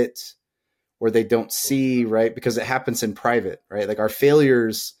forget, or they don't see, right? Because it happens in private, right? Like, our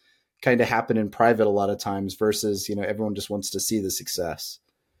failures kind of happen in private a lot of times versus, everyone just wants to see the success.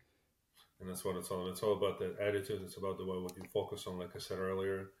 And that's what it's all about. It's all about that attitude. It's about the way what you focus on. Like I said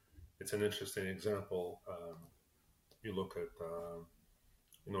earlier, it's an interesting example. You look at,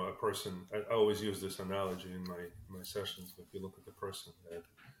 a person. I always use this analogy in my sessions. If you look at the person that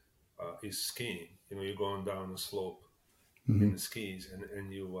is skiing, you're going down a slope in the skis,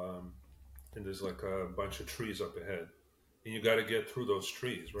 and you and there's like a bunch of trees up ahead, and you got to get through those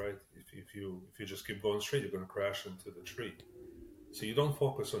trees, right? If you just keep going straight, you're going to crash into the tree. So you don't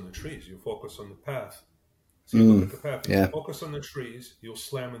focus on the trees, you focus on the path. So you look at the path, if you focus on the trees, you'll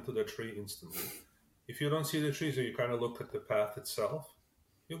slam into the tree instantly. If you don't see the trees, or you kind of look at the path itself,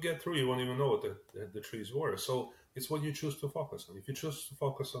 you'll get through, you won't even know what the trees were. So it's what you choose to focus on. If you choose to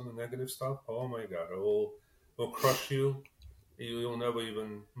focus on the negative stuff, oh my God, it will crush you. You'll never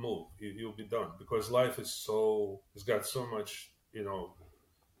even move. You'll be done, because life it's got so much,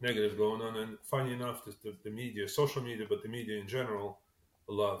 negative going on. And funny enough, the media, social media, but the media in general,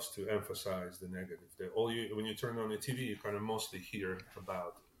 loves to emphasize the negative. When you turn on the TV, you kind of mostly hear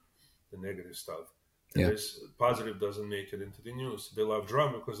about the negative stuff. And this positive doesn't make it into the news. They love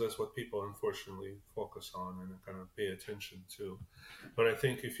drama because that's what people unfortunately focus on and kind of pay attention to. But I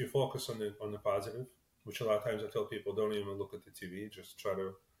think if you focus on the positive, which a lot of times I tell people, don't even look at the TV, just try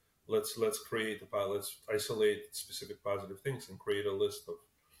to let's isolate specific positive things and create a list of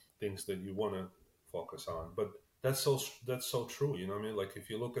things that you want to focus on. But that's so true. You know what I mean? Like, if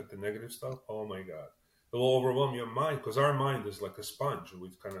you look at the negative stuff, oh my God, it will overwhelm your mind, because our mind is like a sponge.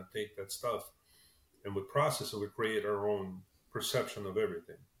 We kind of take that stuff and we process it. We create our own perception of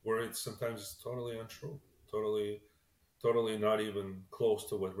everything, where sometimes it's totally untrue, totally not even close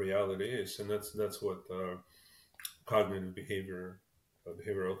to what reality is. And that's what cognitive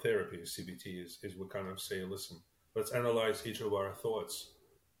behavioral therapy, CBT, is we kind of say, listen, let's analyze each of our thoughts,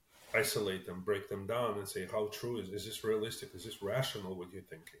 isolate them, break them down, and say, how true is this realistic? Is this rational, what you're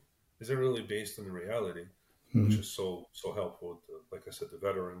thinking? Is it really based on the reality? Which is so helpful to, like I said, the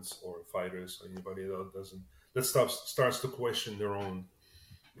veterans or fighters or anybody that starts to question their own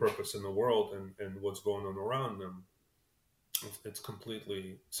purpose in the world and what's going on around them. it's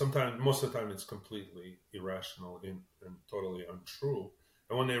completely, sometimes, most of the time, it's completely irrational and totally untrue.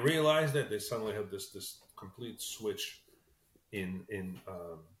 And when they realize that, they suddenly have this complete switch in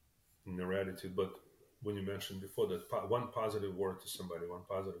their attitude. But when you mentioned before that one positive word to somebody, one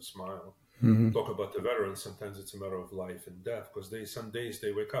positive smile, Mm-hmm. talk about the veterans, sometimes it's a matter of life and death, because some days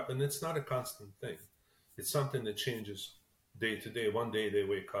they wake up, and it's not a constant thing. It's something that changes day to day. One day they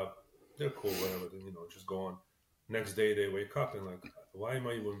wake up, they're cool, whatever, just go on. Next day they wake up and like, why am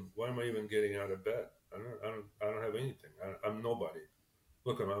I even getting out of bed? I don't have anything. I'm nobody.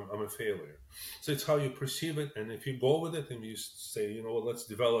 Look, I'm a failure. So it's how you perceive it, and if you go with it and you say, you know what, let's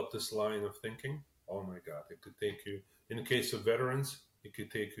develop this line of thinking. Oh my God, it could take you. In the case of veterans, it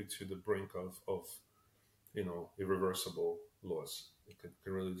could take you to the brink of irreversible loss. It can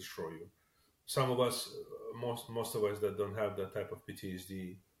really destroy you. Some of us, most of us that don't have that type of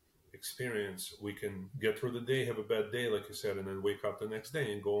PTSD experience, we can get through the day, have a bad day, like you said, and then wake up the next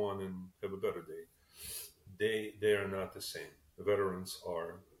day and go on and have a better day. They are not the same. The veterans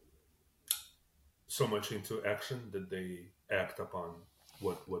are so much into action that they act upon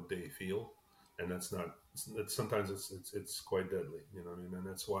what they feel, and that's not. Sometimes it's quite deadly, you know what I mean, and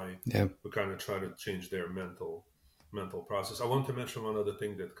that's why Yeah. we kind of try to change their mental process. I want to mention one other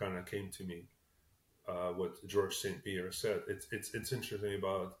thing that kind of came to me. What George St. Pierre said. It's interesting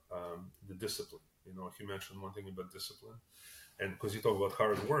about the discipline. You know, he mentioned one thing about discipline, and because you talk about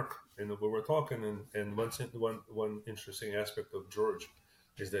hard work, and we were talking, and one interesting aspect of George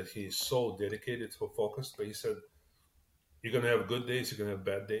is that he's so dedicated, so focused. But he said, "You're gonna have good days, you're gonna have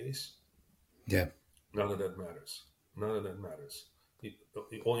bad days. Yeah. None of that matters. None of that matters.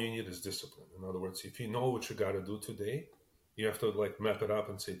 All you need is discipline. In other words, if you know what you got to do today, you have to like map it up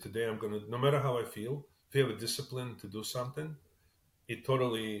and say, today I'm gonna. No matter how I feel, if you have a discipline to do something, it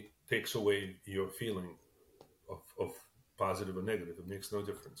totally takes away your feeling of positive or negative. It makes no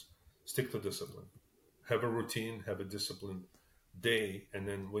difference. Stick to discipline. Have a routine, have a disciplined day, and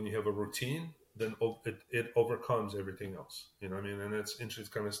then when you have a routine, then it overcomes everything else. You know what I mean? And it's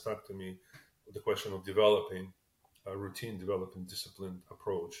interesting, kind of stuck to me, the question of developing a routine, developing disciplined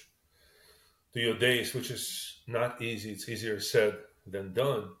approach to your days, which is not easy. It's easier said than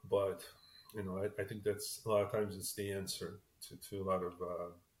done, but I think that's a lot of times it's the answer to a lot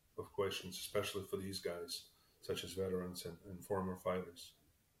of questions, especially for these guys, such as veterans and former fighters.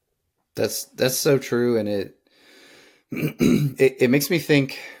 That's so true, and it makes me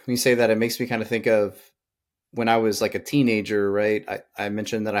think when you say that. It makes me kind of think of when I was like a teenager, right? I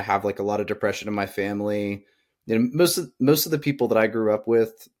mentioned that I have like a lot of depression in my family. You know, most of the people that I grew up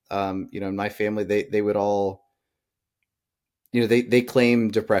with, in my family, they would all, they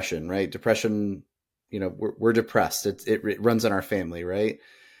claim depression, right? Depression, we're depressed. It runs in our family, right?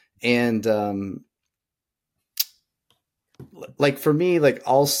 And like for me, like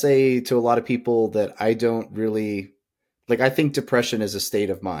I'll say to a lot of people that I don't really like. I think depression is a state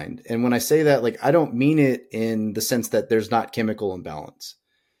of mind, and when I say that, like I don't mean it in the sense that there's not chemical imbalance,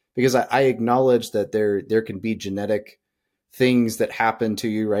 because I acknowledge that there can be genetic things that happen to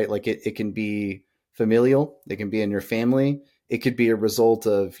you, right? Like it can be familial, it can be in your family, it could be a result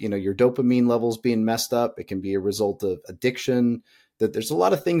of your dopamine levels being messed up, it can be a result of addiction. That there's a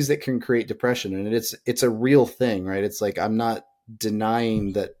lot of things that can create depression, and it's a real thing, right? It's like I'm not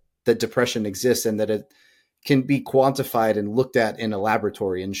denying that depression exists and that it can be quantified and looked at in a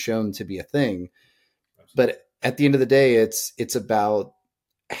laboratory and shown to be a thing. Absolutely. But at the end of the day, it's about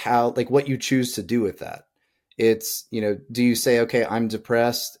how, like, what you choose to do with that. It's, do you say, okay, I'm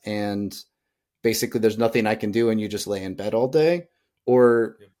depressed and basically there's nothing I can do, and you just lay in bed all day?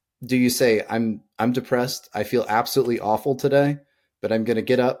 Or Yep. do you say, I'm depressed, I feel absolutely awful today, but I'm going to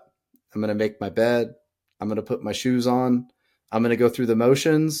get up, I'm going to make my bed, I'm going to put my shoes on, I'm going to go through the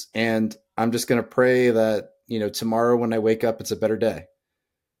motions, and I'm just going to pray that, tomorrow when I wake up, it's a better day.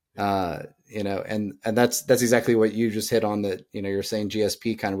 Yep. And that's exactly what you just hit on, that, you're saying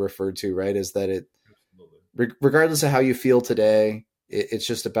GSP kind of referred to, right? Is that Absolutely. regardless of how you feel today, it's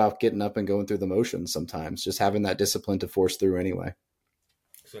just about getting up and going through the motions sometimes, just having that discipline to force through anyway.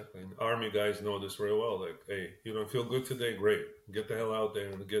 Exactly. And Army guys know this very well. Like, hey, you don't feel good today? Great. Get the hell out there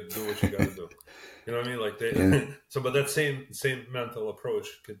and do what you got to do. You know what I mean? Like Yeah. so, but that same mental approach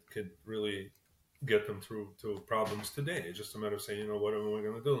could really get them through to problems today. It's just a matter of saying, what am I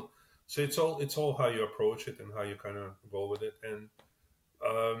going to do? So it's all how you approach it and how you kind of go with it. And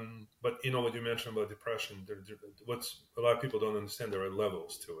but what you mentioned about depression, what's a lot of people don't understand, there are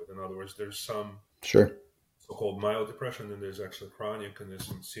levels to it. In other words, there's some Sure. so-called mild depression, and there's actually chronic, and there's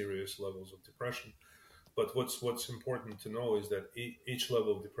some serious levels of depression. But what's important to know is that each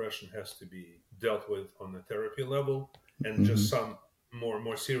level of depression has to be dealt with on the therapy level, and Mm-hmm. just some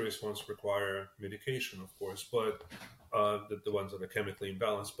more serious ones require medication, of course, but the ones that are chemically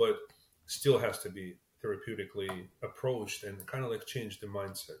imbalanced, but still has to be therapeutically approached and kind of like change the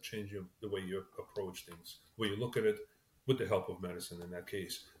mindset, change the way you approach things, the way you look at it, with the help of medicine in that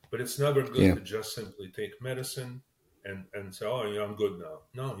case. But it's never good Yeah. to just simply take medicine and say, oh, yeah, I'm good now.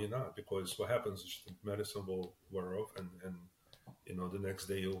 No, you're not, because what happens is the medicine will wear off, and the next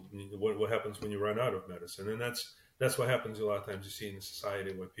day what happens when you run out of medicine, and that's what happens a lot of times. You see in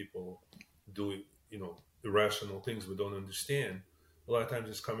society where people do irrational things we don't understand. A lot of times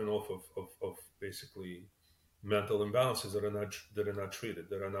it's coming off of basically mental imbalances that are not treated,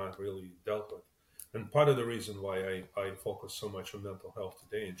 that are not really dealt with. And part of the reason why I focus so much on mental health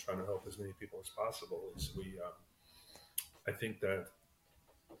today and trying to help as many people as possible is I think that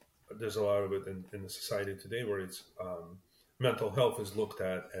there's a lot of it in the society today where it's mental health is looked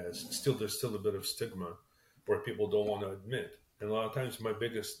at as there's still a bit of stigma where people don't want to admit. And a lot of times my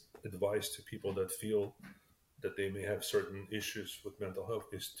biggest advice to people that feel that they may have certain issues with mental health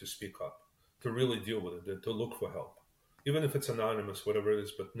is to speak up, to really deal with it, to look for help, even if it's anonymous, whatever it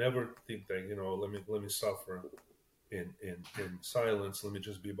is. But never think that let me suffer in silence. Let me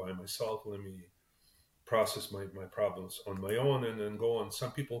just be by myself. Let me process my problems on my own and then go on.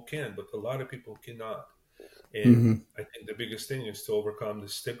 Some people can, but a lot of people cannot. And Mm-hmm. I think the biggest thing is to overcome the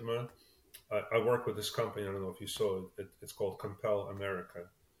stigma. I work with this company. I don't know if you saw it. It's called Compel America,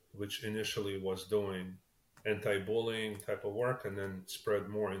 which initially was doing anti-bullying type of work and then spread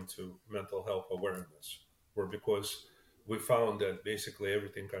more into mental health awareness. Where because we found that basically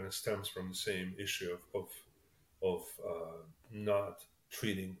everything kind of stems from the same issue of not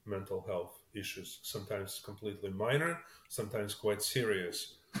treating mental health issues, sometimes completely minor, sometimes quite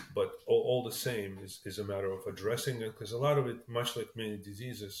serious, but all the same is a matter of addressing it, because a lot of it, much like many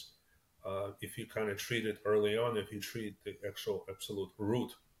diseases, if you kind of treat it early on, if you treat the actual absolute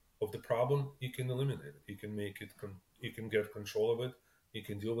root of the problem, you can eliminate it. You can make it, you can get control of it. You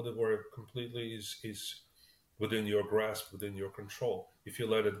can deal with it where it completely is within your grasp, within your control. If you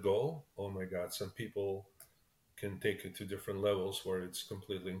let it go, oh my God, some people can take it to different levels where it's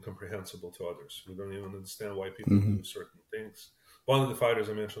completely incomprehensible to others. We don't even understand why people Mm-hmm. do certain things. One of the fighters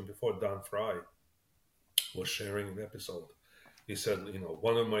I mentioned before, Don Fry, was sharing an episode. He said,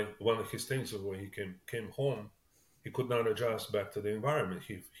 one of his things was when he came home, he could not adjust back to the environment.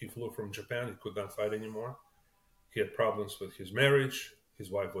 He flew from Japan. He could not fight anymore. He had problems with his marriage. His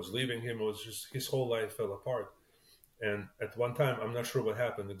wife was leaving him. It was just his whole life fell apart. And at one time, I'm not sure what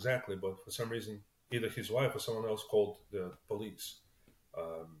happened exactly, but for some reason, either his wife or someone else called the police,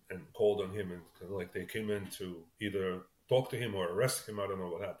 and called on him, and like they came in to either talk to him or arrest him. I don't know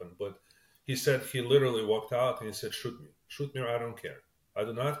what happened, but he said he literally walked out and he said, shoot me, or I don't care. I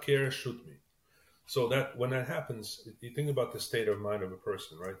do not care. Shoot me." So that when that happens, you think about the state of mind of a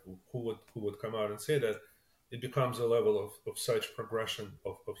person, right? Who would come out and say that? It becomes a level of such progression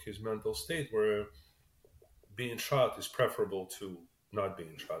of his mental state where being shot is preferable to not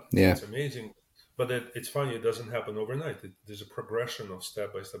being shot. Yeah. It's amazing, but it's funny. It doesn't happen overnight. There's a progression of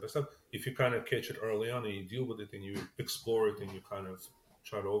step by step by step. If you kind of catch it early on and you deal with it and you explore it and you kind of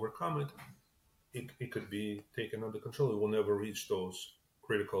try to overcome it could be taken under control. It will never reach those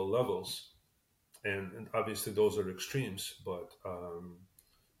critical levels, and obviously those are extremes. But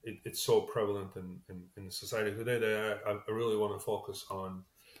it's so prevalent in society today that I really want to focus on.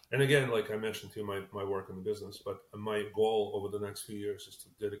 And again, like I mentioned to you, my work in the business, but my goal over the next few years is to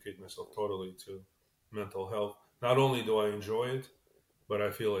dedicate myself totally to mental health. Not only do I enjoy it, but I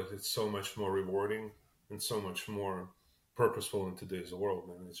feel like it's so much more rewarding and so much more purposeful in today's world.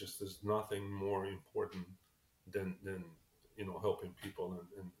 Man, it's just there's nothing more important than helping people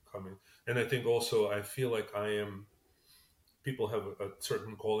and coming. And I think also I feel like I am people have a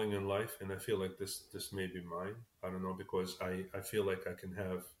certain calling in life, and I feel like this may be mine. I don't know, because I feel like I can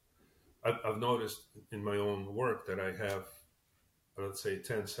have. I've noticed in my own work that I have, let's say,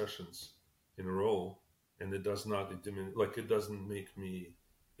 10 sessions in a row, and it does not like it doesn't make me.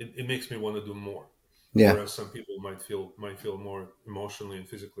 It makes me want to do more. Yeah. Whereas some people might feel more emotionally and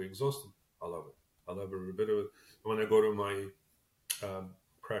physically exhausted. I love it. I love every bit of it. When I go to my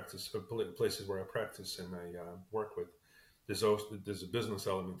practice places where I practice and I work with, there's a business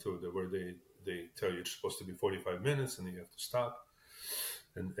element to it where they tell you it's supposed to be 45 minutes and then you have to stop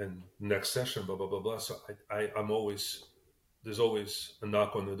and next session blah blah blah blah. So I'm always there's always a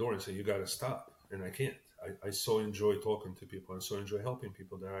knock on the door and say you got to stop, and I can't. I so enjoy talking to people. I so enjoy helping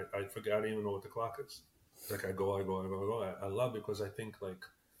people that I forget. I don't even know what the clock is. It's like I go. I love it because I think like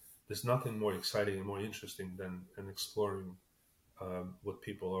there's nothing more exciting and more interesting than exploring what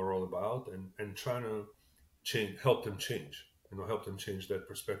people are all about and trying to help them change. Help them change that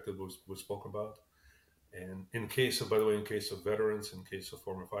perspective was spoke about. And by the way, in case of veterans, in case of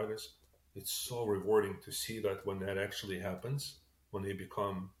former fighters, it's so rewarding to see that when that actually happens, when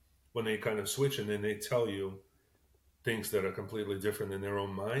they kind of switch and then they tell you things that are completely different in their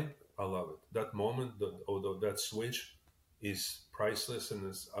own mind. I love it. That moment, that switch is priceless,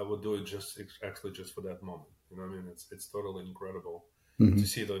 and I would do it just for that moment. It's totally incredible to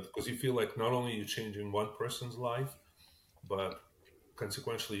see that, because you feel like not only you're changing one person's life, but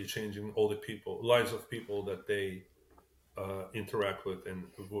consequently you're changing all the lives of people that they interact with and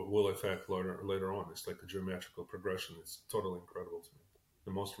will affect later on. It's like a geometrical progression. It's totally incredible to me.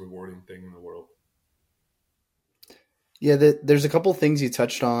 The most rewarding thing in the world. Yeah, there's a couple things you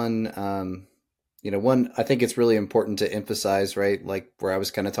touched on. One, I think it's really important to emphasize, right? Like where I was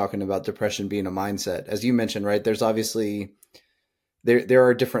kind of talking about depression being a mindset, as you mentioned, right? There's obviously there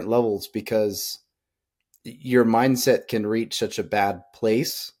are different levels, because your mindset can reach such a bad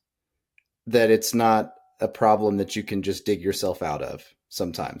place that it's not a problem that you can just dig yourself out of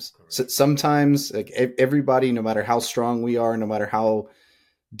sometimes. So sometimes, like, everybody, no matter how strong we are, no matter how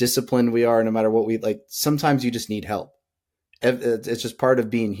disciplined we are, no matter what we like, sometimes you just need help. It's just part of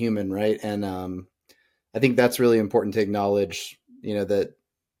being human, right? And I think that's really important to acknowledge, that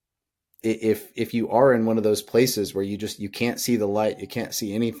if you are in one of those places where you can't see the light, you can't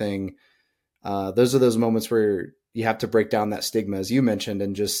see anything, those are those moments where you have to break down that stigma, as you mentioned,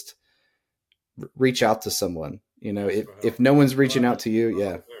 and just reach out to someone. If no one's reaching out to you,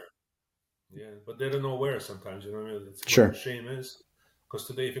 yeah. But they don't know where sometimes. It's Sure. What shame is, because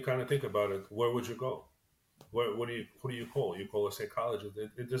today, if you kind of think about it, where would you go? Who do you call? You call a psychologist.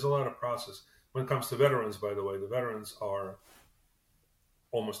 There's a lot of process. When it comes to veterans, by the way, the veterans are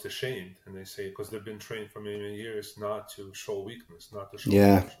almost ashamed, and they say, because they've been trained for many, many years not to show weakness, not to show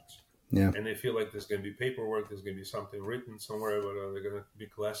emotions. Yeah. And they feel like there's going to be paperwork, there's going to be something written somewhere, but they're going to be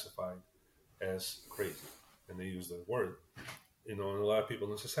classified as crazy. And they use the word. And a lot of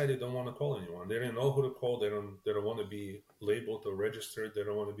people in society don't want to call anyone. They don't know who to call. They don't want to be labeled or registered. They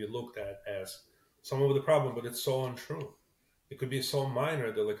don't want to be looked at as someone with a problem, but it's so untrue. It could be so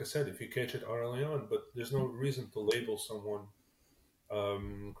minor that, like I said, if you catch it early on, but there's no reason to label someone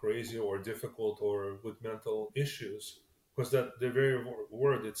crazy or difficult or with mental issues, because that the very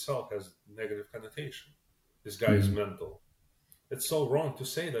word itself has negative connotation. This guy is mental. It's so wrong to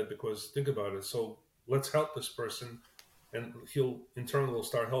say that, because think about it. So let's help this person, and he'll in turn will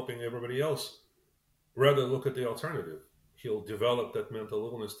start helping everybody else. Rather look at the alternative. He'll develop that mental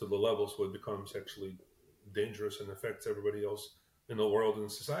illness to the levels where it becomes actually dangerous and affects everybody else in the world and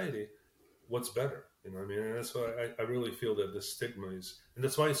society. What's better? And that's why I really feel that the stigma is, and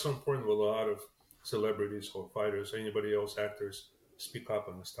that's why it's so important with a lot of celebrities or fighters, anybody else, actors, speak up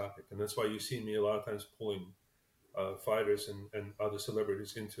on this topic. And that's why you see me a lot of times pulling fighters and other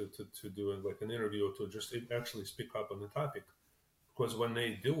celebrities into to doing like an interview, or to just actually speak up on the topic. Because when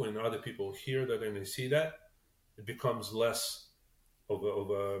they do, and other people hear that and they see that, it becomes less of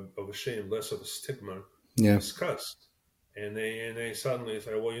a shame, less of a stigma discussed. And they suddenly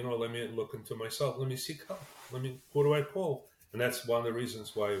say, well, let me look into myself. Let me seek help. Who do I call? And that's one of the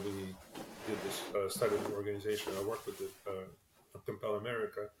reasons why we did this, started an organization. I work with Compel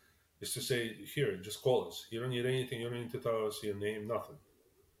America, is to say, here, just call us. You don't need anything. You don't need to tell us your name, nothing.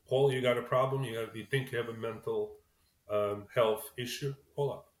 Call, you got a problem. You think you have a mental health issue,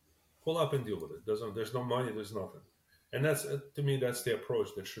 call up and deal with it. There's no money, there's nothing. And that's, to me, that's the approach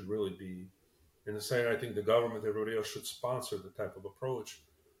that should really be in the same. I think the government, everybody else should sponsor the type of approach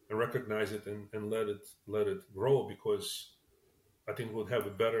and recognize it and let it grow, because I think we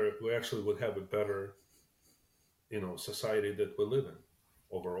actually would have a better, society that we live in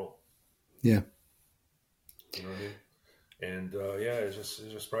overall. Yeah. You know what I mean? And it's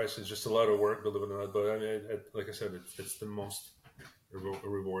just price. It's just a lot of work, believe it or not. But like I said, it's the most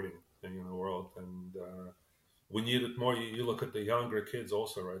rewarding thing in the world, and we need it more. You look at the younger kids,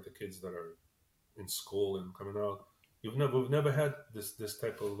 also, right? The kids that are in school and coming out. We've never had this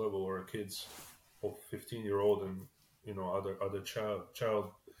type of level where kids of 15-year-old and other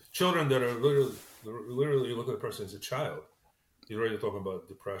children that are literally you look at the person as a child. You're already talking about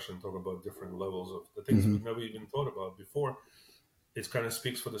depression, talking about different levels of the things we've never even thought about before. It kind of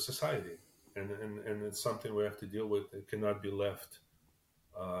speaks for the society, and it's something we have to deal with. It cannot be left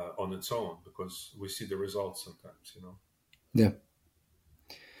on its own, because we see the results sometimes, Yeah.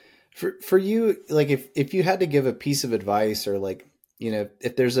 For you, like if you had to give a piece of advice, or like,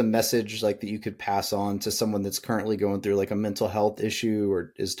 if there's a message like that you could pass on to someone that's currently going through like a mental health issue,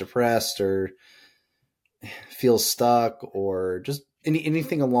 or is depressed, or feels stuck, or just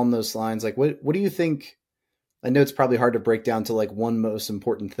anything along those lines, like what do you think I know it's probably hard to break down to like one most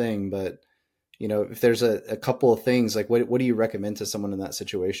important thing, but if there's a couple of things, like what do you recommend to someone in that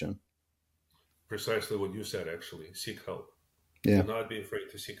situation? Precisely what you said, actually. Seek help. Yeah. Do not be afraid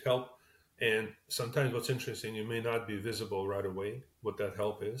to seek help. And sometimes what's interesting, you may not be visible right away what that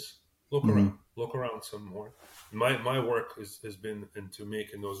help is. Hmm. Look around some more. My work has been into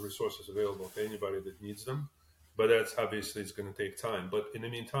making those resources available to anybody that needs them. But that's obviously it's going to take time. But in the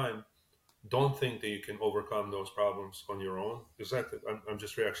meantime, don't think that you can overcome those problems on your own. Exactly. I'm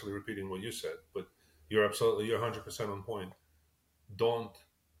just actually repeating what you said, but you're 100% on point. Don't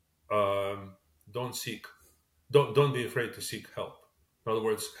um, don't seek don't be afraid to seek help. In other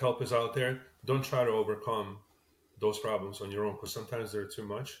words, help is out there. Don't try to overcome those problems on your own because sometimes they're too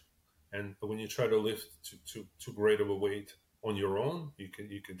much. And when you try to lift too great of a weight on your own, you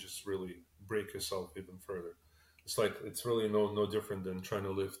can just really break yourself even further. It's really no different than trying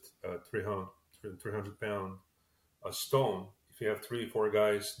to lift 300 pound a stone. If you have 3 4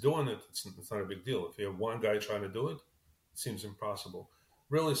 guys doing it, it's not a big deal. If you have one guy trying to do it, it seems impossible.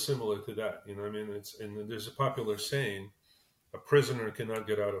 Really similar to that, you know. What I mean, and there's a popular saying: a prisoner cannot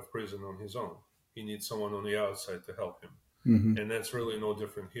get out of prison on his own. He needs someone on the outside to help him. Hmm. And that's really no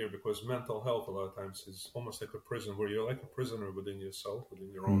different here because mental health a lot of times is almost like a prison where you're like a prisoner within yourself,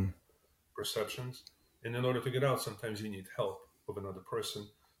 within your own perceptions. And in order to get out, sometimes you need help of another person.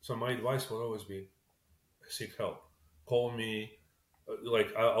 So my advice will always be seek help. Call me.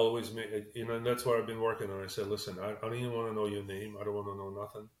 Like I always make, and that's what I've been working on. I said, listen, I don't even want to know your name. I don't want to know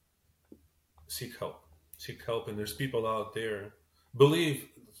nothing. Seek help. Seek help. And there's people out there. Believe.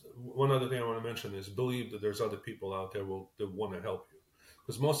 One other thing I want to mention is believe that there's other people out there that want to help you.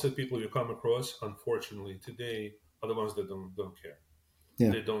 Because most of the people you come across, unfortunately, today are the ones that don't care.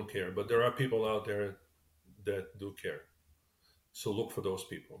 Yeah. They don't care. But there are people out there that do care. So look for those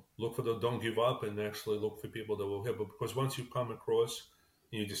people. Look for them. Don't give up, and actually look for people that will help. Because once you come across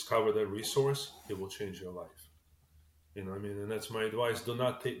and you discover that resource, it will change your life. You know what I mean? And that's my advice. Do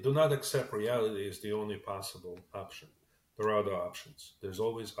not accept reality as the only possible option. There are other options. There's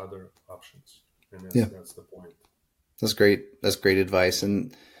always other options, and Yeah. that's the point. That's great. That's great advice.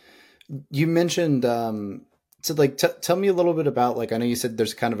 And you mentioned, so like, tell me a little bit about, like, I know you said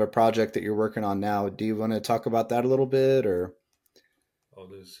there's kind of a project that you're working on now. Do you want to talk about that a little bit or? Oh,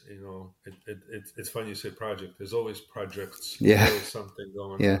 there's, it's funny you say project. There's always projects. There's Yeah. always something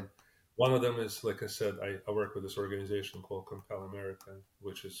going Yeah. on. One of them is, like I said, I work with this organization called Compel America,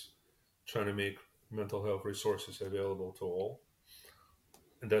 which is trying to make mental health resources available to all.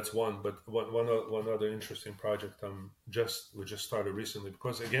 And that's one. But one other interesting project we just started recently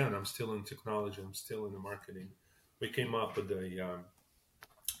because again I'm still in technology, I'm still in the marketing. We came up with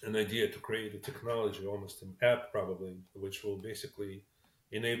an idea to create a technology, almost an app probably, which will basically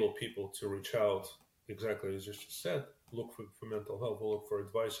enable people to reach out exactly as you just said, look for mental health, we'll look for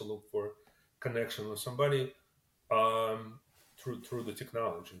advice, we'll look for connection with somebody um, through the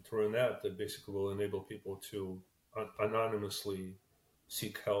technology, through an app that basically will enable people to anonymously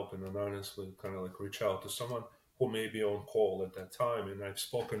seek help and anonymously kind of like reach out to someone who may be on call at that time. And it's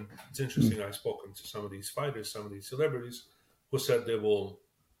Mm. interesting, I've spoken to some of these fighters, some of these celebrities who said they will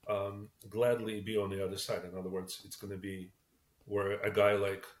gladly be on the other side. In other words, it's going to be where a guy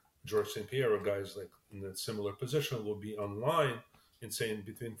like George St. Pierre or guys like in a similar position will be online and saying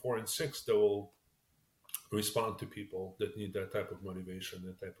between 4 and 6, they will respond to people that need that type of motivation,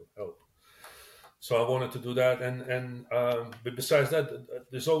 that type of help. So I wanted to do that, but besides that,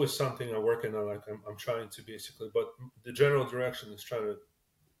 there's always something I'm working on. Like I'm trying to basically, but the general direction is trying to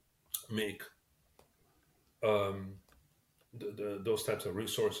make um, those types of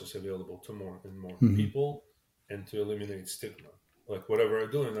resources available to more and more Hmm. people, and to eliminate stigma. Like whatever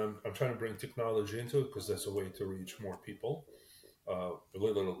I'm doing, I'm trying to bring technology into it because that's a way to reach more people,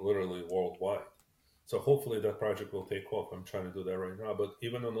 literally worldwide. So hopefully that project will take off. I'm trying to do that right now. But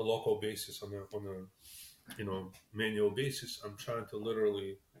even on a local basis, on a manual basis, I'm trying to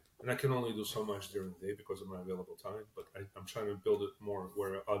literally, and I can only do so much during the day because of my available time. But I'm trying to build it more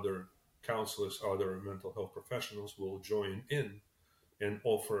where other counselors, other mental health professionals will join in and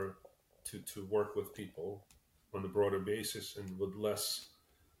offer to work with people on a broader basis and with less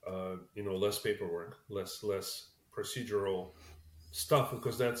paperwork, less procedural stuff,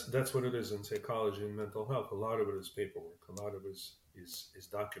 because that's what it is in psychology and mental health. A lot of it is paperwork. A lot of it is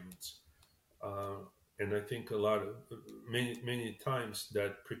documents, uh, and I think many times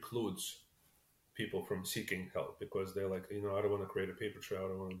that precludes people from seeking help because they're like, I don't want to create a paper trail. I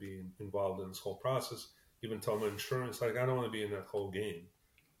don't want to be involved in this whole process. Even tell my insurance, like, I don't want to be in that whole game.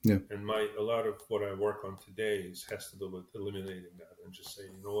 Yeah. And a lot of what I work on today has to do with eliminating that and just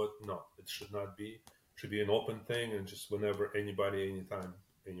saying, you know what? No, it should not be. should be an open thing, and just whenever, anybody, anytime,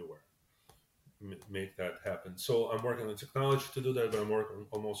 anywhere, make that happen. So I'm working on technology to do that, but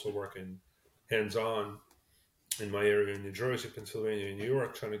I'm also working hands-on in my area in New Jersey, Pennsylvania, and New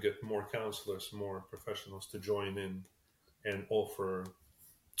York, trying to get more counselors, more professionals to join in and offer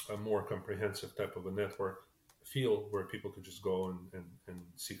a more comprehensive type of a network feel where people could just go and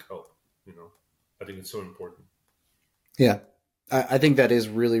seek help. I think it's so important. Yeah. I think that is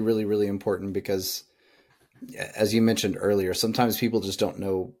really, really, really important because, as you mentioned earlier, sometimes people just don't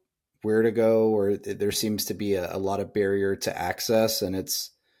know where to go, or there seems to be a lot of barrier to access. And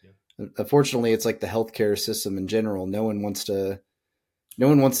Yeah. unfortunately, it's like the healthcare system in general. No one wants to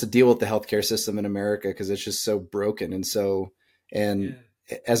deal with the healthcare system in America because it's just so broken. And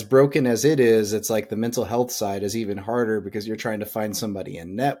Yeah. as broken as it is, it's like the mental health side is even harder because you're trying to find somebody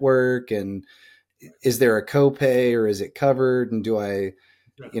in network, and is there a copay or is it covered? And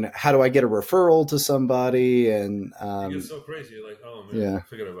Exactly. how do I get a referral to somebody? And You get so crazy, you're like, oh man, yeah,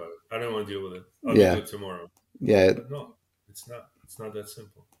 forget about it. I don't want to deal with it. I'll be yeah, good tomorrow. yeah, But no, it's not. It's not that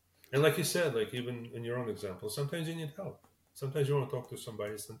simple. And like you said, like even in your own example, sometimes you need help. Sometimes you want to talk to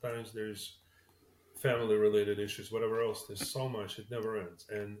somebody. Sometimes there's family related issues, whatever else. There's so much; it never ends.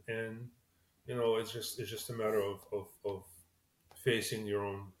 And it's just a matter of facing your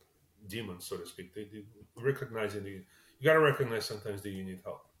own demons, so to speak. Recognizing you got to recognize sometimes that you need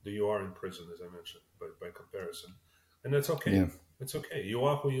help. That you are in prison, as I mentioned, by comparison, and that's okay. yeah. It's okay. You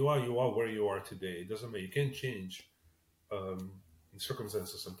are who you are. You are where you are today. It doesn't matter. You can't change um,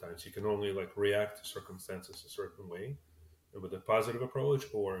 circumstances. Sometimes you can only like react to circumstances a certain way with a positive approach,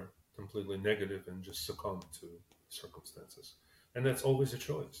 or completely negative and just succumb to circumstances. And that's always a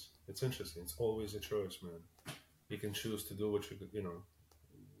choice. It's interesting. It's always a choice, man. You can choose to do what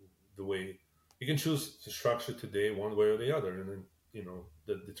the way you can choose to structure today one way or the other, and then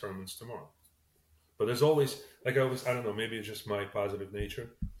that determines tomorrow. But there's always, like, I don't know, maybe it's just my positive nature.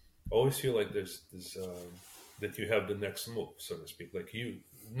 I always feel like there's this that you have the next move, so to speak. Like,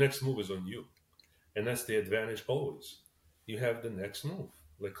 next move is on you, and that's the advantage always. You have the next move.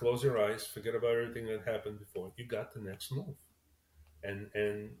 Like, close your eyes, forget about everything that happened before. You got the next move,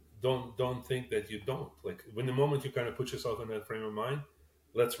 and don't think that you don't. Like, when the moment you kind of put yourself in that frame of mind,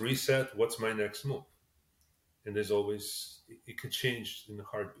 let's reset. What's my next move? And there's always, it could change in a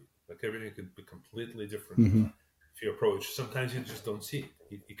heartbeat. Like, everything could be completely different Mm-hmm. if you approach. Sometimes you just don't see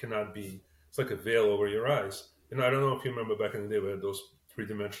it. It cannot be. It's like a veil over your eyes. And I don't know if you remember back in the day, we had those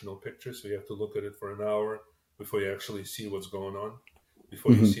three-dimensional pictures. So you have to look at it for an hour before you actually see what's going on,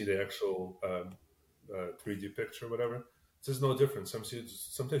 before you Mm-hmm. see the actual 3D picture, whatever. There's no difference.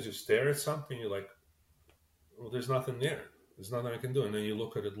 Sometimes you stare at something, you're like, well, there's nothing there. There's nothing I can do. And then you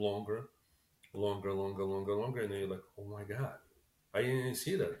look at it longer, longer, longer, longer, longer, and then you're like, oh my God, I didn't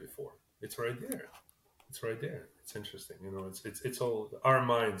see that before. It's right there. It's right there. It's interesting. It's all, our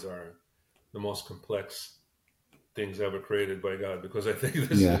minds are the most complex things ever created by God, because I think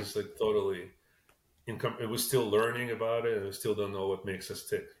this Yeah. is like totally income. We're still learning about it, and we still don't know what makes us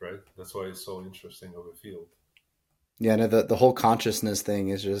tick, right? That's why it's so interesting of a field. Yeah. No, the whole consciousness thing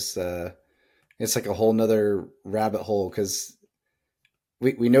is just, it's like a whole nother rabbit hole because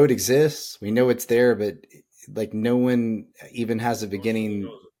we know it exists, we know it's there, but like no one even has a No one truly beginning.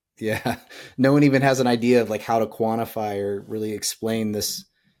 knows it. Yeah. No one even has an idea of like how to quantify or really explain this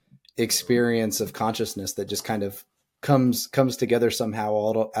No. experience of consciousness that just kind of comes together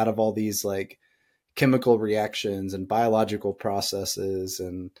somehow out of all these like chemical reactions and biological processes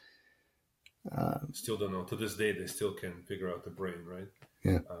and Still don't know. To this day, they still can figure out the brain, right?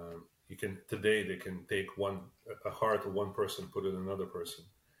 yeah. You can today they can take a heart of one person, put it in another person.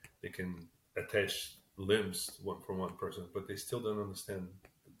 They can attach limbs from one person, but they still don't understand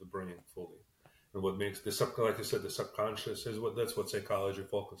the brain fully. And what makes like I said, the subconscious is that's what psychology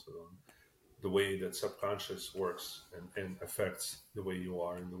focuses on. The way that subconscious works and affects the way you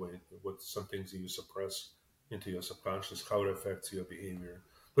are, and the way what some things that you suppress into your subconscious, how it affects your behavior.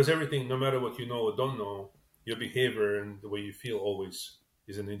 Because everything, no matter what you know or don't know, your behavior and the way you feel always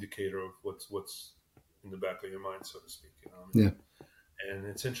is an indicator of what's in the back of your mind, so to speak. You know what I mean? Yeah. And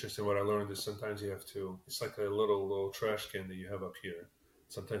it's interesting. What I learned is sometimes you have to. It's like a little trash can that you have up here.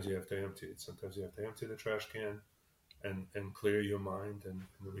 Sometimes you have to empty it. Sometimes you have to empty the trash can and clear your mind and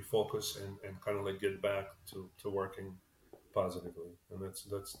refocus and kind of like get back to working positively. And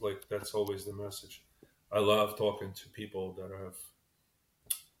that's always the message. I love talking to people that have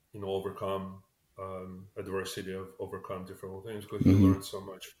overcome adversity, have overcome difficult things, because you Mm-hmm. learn so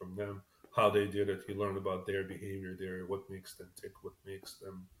much from them, how they did it. You learn about their behavior, what makes them tick, what makes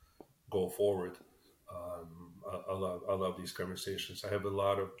them go forward. I love these conversations. I have a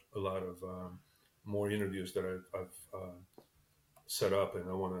lot of more interviews that I've set up, and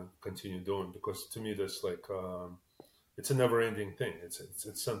I want to continue doing, because to me that's like it's a never-ending thing. It's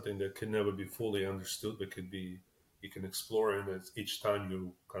something that can never be fully understood, but could be, you can explore, and it's, each time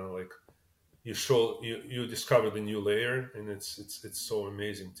you kind of like you discover the new layer, and it's so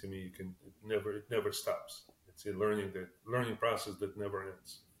amazing to me. You can, it never stops. It's a learning process that never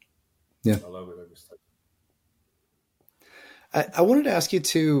ends. Yeah. I love it every step. I wanted to ask you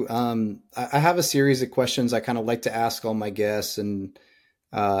too. I have a series of questions I kind of like to ask all my guests, and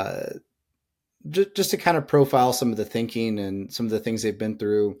uh, just to kind of profile some of the thinking and some of the things they've been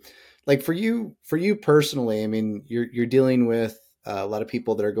through. Like for you personally, I mean, you're dealing with a lot of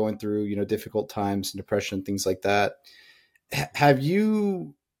people that are going through, you know, difficult times and depression, things like that. Have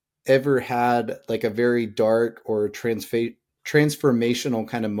you ever had like a very dark or transformational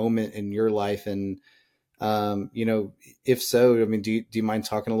kind of moment in your life? And you know, if so, I mean, do you mind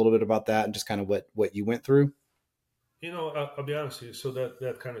talking a little bit about that and just kind of what you went through? You know, I'll be honest with you. So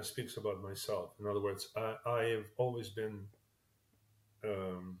that kind of speaks about myself. In other words, I have always been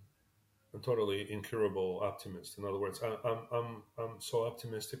um, a totally incurable optimist. In other words, I'm so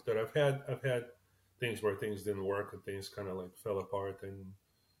optimistic that I've had things where things didn't work and things kind of like fell apart, and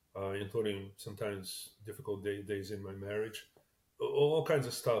including sometimes difficult days in my marriage, all kinds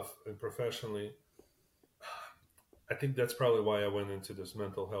of stuff, and professionally. I think that's probably why I went into this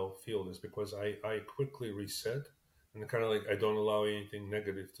mental health field, is because I quickly reset, and kind of like I don't allow anything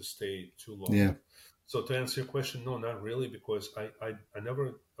negative to stay too long. Yeah. So to answer your question, no, not really, because I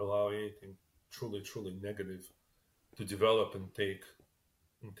never allow anything truly negative to develop and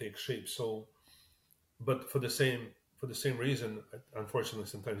take shape. So, but for the same reason, unfortunately,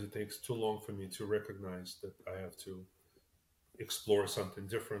 sometimes it takes too long for me to recognize that I have to explore something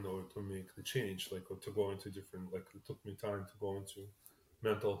different, or to make the change, like, or to go into different, like, it took me time to go into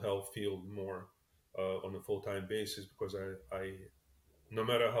mental health field more on a full-time basis, because I no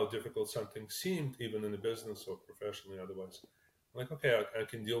matter how difficult something seemed, even in the business or professionally otherwise, I'm like, okay, I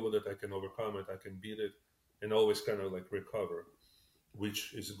can deal with it, I can overcome it, I can beat it, and always kind of like recover,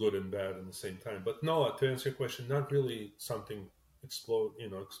 which is good and bad at the same time. But no, to answer your question, not really something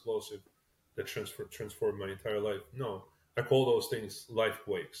explosive that transformed my entire life. No, I call those things life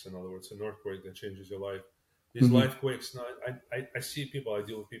quakes. In other words, an earthquake that changes your life. These Hmm. life quakes. Now, I see people. I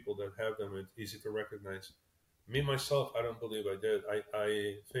deal with people that have them. It's easy to recognize. Me myself, I don't believe I did.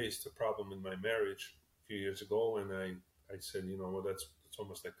 I faced a problem in my marriage a few years ago, and I said, you know, well, it's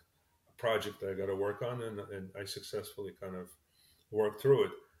almost like a project that I got to work on, and I successfully kind of work through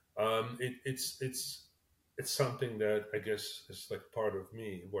it. It's something that I guess is like part of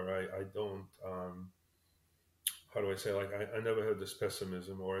me, where I don't, how do I say, like, I never have this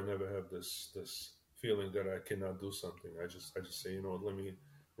pessimism, or I never have this feeling that I cannot do something. I just say, you know, let me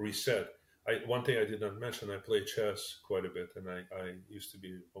reset. One thing I did not mention, I play chess quite a bit, and I used to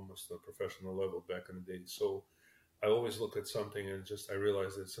be almost a professional level back in the day. So I always look at something, and just I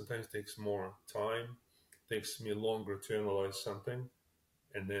realize that sometimes it takes more time, takes me longer to analyze something,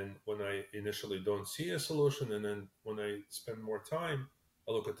 and then when I initially don't see a solution, and then when I spend more time,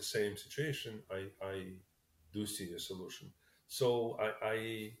 I look at the same situation, I do see a solution. So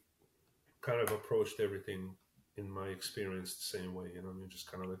I kind of approached everything in my experience the same way. You know, you just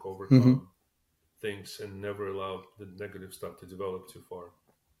kind of like Hmm. overcome things and never allow the negative stuff to develop too far.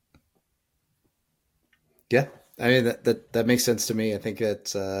 Yeah. I mean, that makes sense to me. I think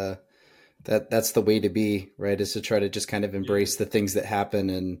that's the way to be, right? Is to try to just kind of Yeah, embrace the things that happen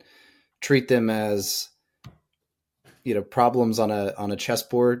and treat them as, you know, problems on a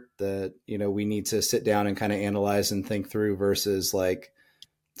chessboard that, you know, we need to sit down and kind of analyze and think through, versus like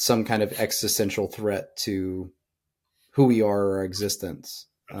some kind of existential threat to who we are or our existence.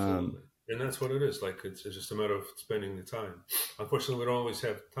 absolutely. And that's what it is. Like, it's just a matter of spending the time. Unfortunately, we don't always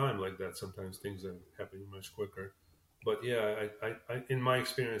have time like that. Sometimes things are happening much quicker. But yeah, in my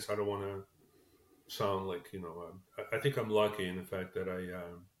experience, I don't want to sound like, you know, I think I'm lucky in the fact that I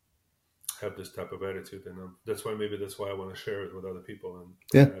have this type of attitude, and that's why I want to share it with other people, and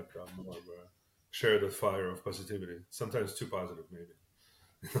Yeah. kind of more of share the fire of positivity. Sometimes too positive, maybe.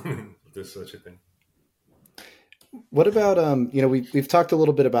 If there's such a thing. What about you know, we've talked a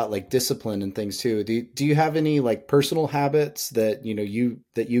little bit about like discipline and things too. Do you have any like personal habits that, you know, you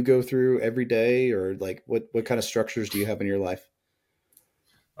go through every day, or like what kind of structures do you have in your life?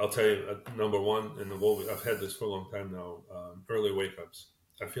 I'll tell you, number one, and I've had this for a long time now. Early wake ups.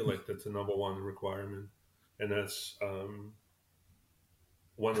 I feel like that's the number one requirement, and that's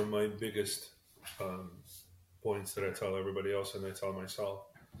one of my biggest um, points that I tell everybody else, and I tell myself.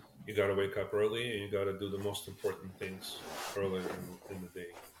 You got to wake up early, and you got to do the most important things early in the day.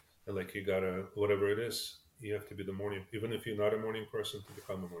 And like you gotta, whatever it is, you have to be the morning, even if you're not a morning person, to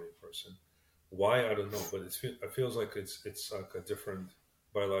become a morning person. Why, I don't know, but it feels like it's like a different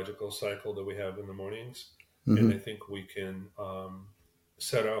biological cycle that we have in the mornings, and I Hmm. think we can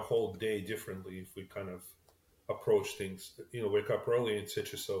set our whole day differently if we kind of approach things. You know, wake up early and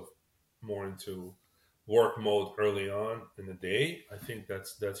set yourself more into work mode early on in the day. I think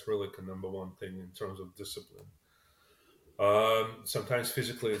that's really the number one thing in terms of discipline. Sometimes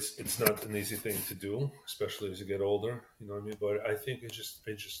physically, it's not an easy thing to do, especially as you get older. You know what I mean? But I think it's just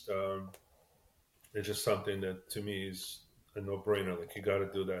something that to me is a no brainer. Like you got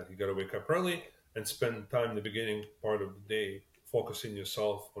to do that. You got to wake up early and spend time in the beginning part of the day focusing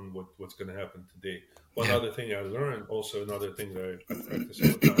yourself on what's going to happen today. One Yeah. other thing I learned, also another thing that I practice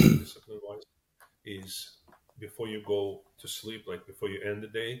all the time, discipline wise, is before you go to sleep, like before you end the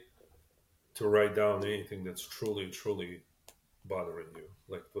day, to write down anything that's truly bothering you,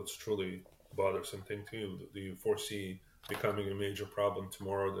 like what's truly bothersome thing to you. Do you foresee becoming a major problem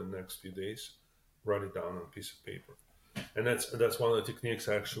tomorrow, the next few days? Write it down on a piece of paper. And that's one of the techniques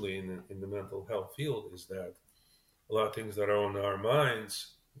actually in the mental health field, is that a lot of things that are on our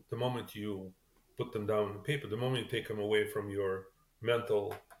minds, the moment you put them down on paper, the moment you take them away from your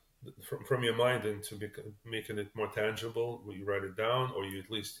mental, from your mind, into making it more tangible, you write it down or you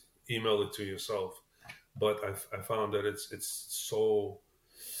at least email it to yourself. But I found that it's so,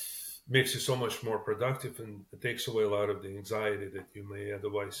 makes you so much more productive, and it takes away a lot of the anxiety that you may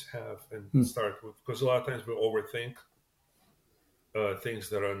otherwise have, and start with, because a lot of times we overthink things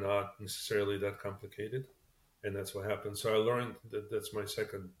that are not necessarily that complicated, and that's what happens. So I learned that that's my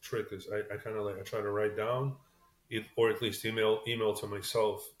second trick, is I kind of like, I try to write down it, or at least email to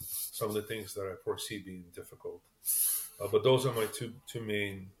myself some of the things that I foresee being difficult. But those are my two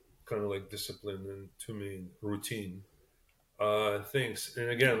main kind of like discipline and two main routine things. And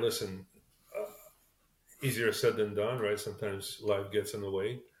again, listen, uh, easier said than done, right? Sometimes life gets in the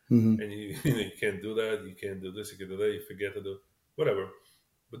way, Hmm. and you you can't do that, you can't do this, you can do that, you forget to do whatever.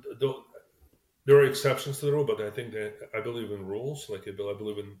 But there are exceptions to the rule. But I think that I believe in rules. Like I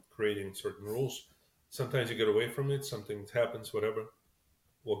believe in creating certain rules. Sometimes you get away from it, something happens, whatever.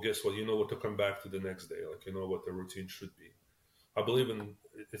 Well, guess what? You know what to come back to the next day. Like you know what the routine should be. I believe in.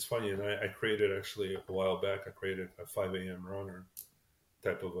 It's funny, and I created actually a while back. I created a 5 a.m. runner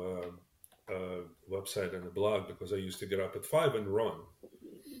type of website and a blog, because I used to get up at 5 and run,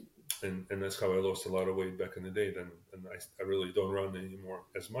 and that's how I lost a lot of weight back in the day. Then, and I really don't run anymore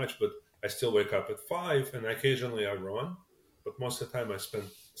as much, but I still wake up at 5, and occasionally I run, but most of the time I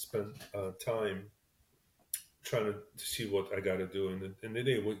spend time trying to see what I got to do in the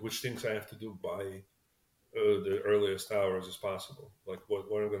day, which things I have to do by the earliest hours as possible. Like what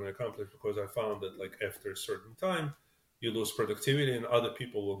I'm going to accomplish, because I found that like after a certain time, you lose productivity, and other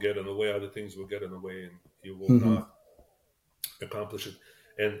people will get in the way, other things will get in the way, and you will Hmm. not accomplish it.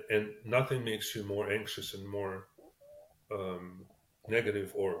 And nothing makes you more anxious and more um,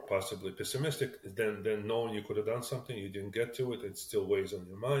 negative or possibly pessimistic than knowing you could have done something, you didn't get to it, it still weighs on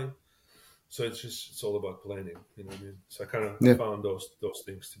your mind. So it's all about planning, you know what I mean? So I Yeah. found those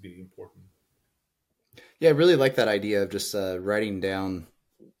things to be important. Yeah. I really like that idea of just writing down,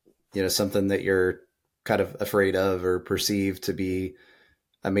 something that you're kind of afraid of or perceive to be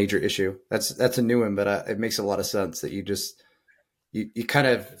a major issue. That's a new one, but it makes a lot of sense that you kind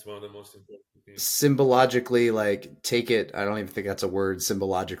Yeah, of it's one of the most important things. symbologically like take it. I don't even think that's a word,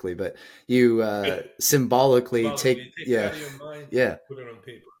 symbologically, but you symbolically Symbolically, take. you take it Yeah. out of your mind and Yeah. put it on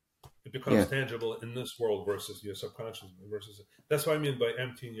paper. It Yeah. becomes tangible in this world versus your subconscious versus. That's what I mean by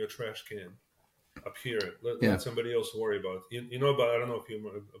emptying your trash can up here. Yeah. Let somebody else worry about it. You know about, I don't know if you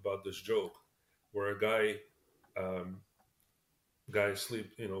know about this joke where a um, guy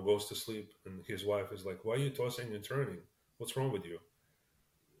sleep, goes to sleep, and his wife is like, "Why are you tossing and turning? What's wrong with you?"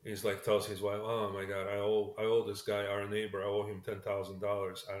 He's like, tells his wife, "Oh my God, I owe this guy, our neighbor, I owe him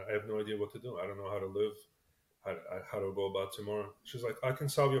 $10,000. I have no idea what to do. I don't know how to live, how to go about tomorrow." She's like, "I can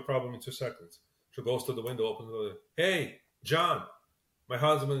solve your problem in 2 seconds." She goes to the window, opens the door. "Hey, John, my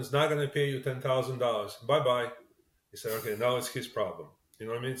husband is not going to pay you $10,000. Bye bye." He said, "Okay, now it's his problem." You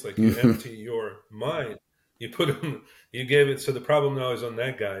know what I mean? It's like you Hmm. empty your mind. You put him, you gave it. So the problem now is on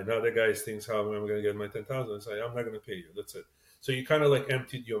that guy. Now that guy thinks, "How am I going to get my 10,000?" It's like, "I'm not going to pay you. That's it." So you kind of like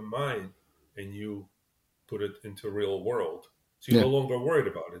emptied your mind, and you put it into real world. So you're Yeah. no longer worried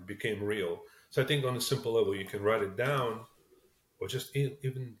about it. It became real. So I think on a simple level, you can write it down, or just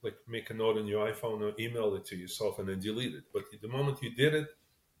even like make a note on your iPhone or email it to yourself and then delete it. But the moment you did it,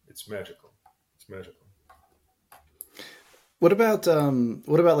 it's magical. It's magical. What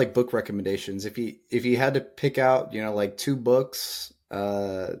about like book recommendations? If you had to pick out, like two books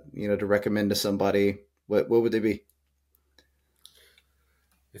to recommend to somebody, what would they be?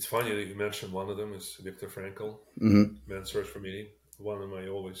 It's funny that you mentioned one of them is Viktor Frankl, Mm-hmm. Man's Search for Meaning. One of my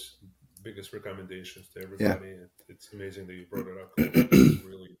always biggest recommendations to Yeah. everybody. It's amazing that you brought it up because I think it's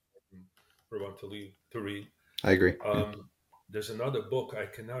really important for one to read. I agree. There's another book. I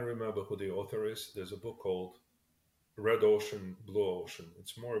cannot remember who the author is. There's a book called Red Ocean, Blue Ocean.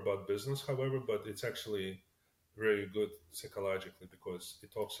 It's more about business, however, but it's actually very good psychologically because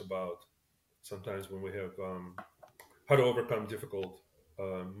it talks about sometimes when we have how to overcome difficult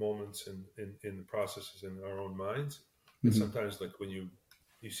moments in the processes in our own minds. And Mm-hmm. sometimes, like when you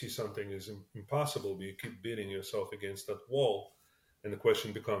see something is impossible, but you keep beating yourself against that wall, and the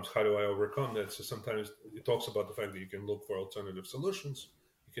question becomes, how do I overcome that? So sometimes it talks about the fact that you can look for alternative solutions.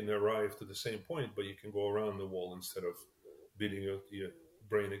 You can arrive to the same point, but you can go around the wall instead of beating your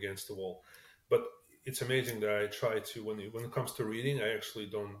brain against the wall. But it's amazing that I try to when it comes to reading, I actually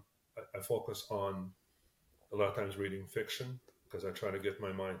don't. I focus on a lot of times reading fiction because I try to get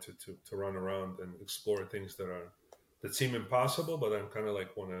my mind to run around and explore things that seem impossible, but I'm kind of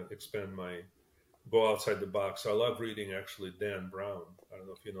like want to expand my go outside the box. So I love reading actually Dan Brown. I don't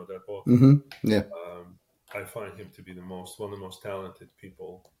know if you know that author. Mm-hmm. Yeah. I find him to be one of the most talented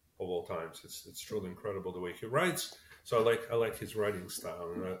people of all times. It's truly incredible the way he writes. So I like his writing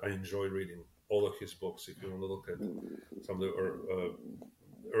style, and I enjoy reading all of his books. If you want to look at some of the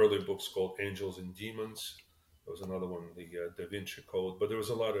early books called Angels and Demons. There was another one, the Da Vinci Code, but there was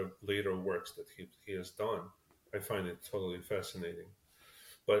a lot of later works that he has done. I find it totally fascinating.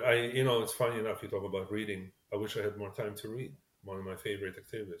 But it's funny enough, you talk about reading. I wish I had more time to read. One of my favorite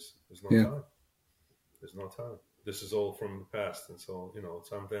activities. There's no Yeah. time. There's no time. This is all from the past. And so, it's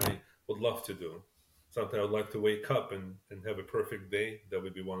something I would love to do. Something I would like to wake up and have a perfect day. That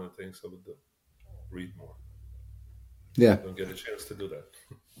would be one of the things I would do. Read more. Yeah. Don't get a chance to do that.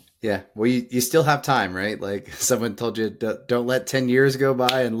 Yeah. Well, you still have time, right? Like someone told you, don't let 10 years go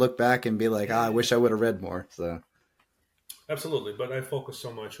by and look back and be like, I wish I would have read more. So. Absolutely, but I focus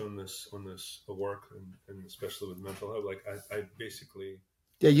so much on this work and especially with mental health. Like I basically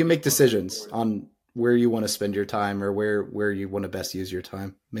Yeah, you make want to do decisions more. on where you want to spend your time or where you want to best use your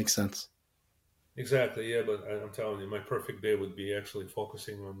time. Makes sense. Exactly, yeah. But I'm telling you, my perfect day would be actually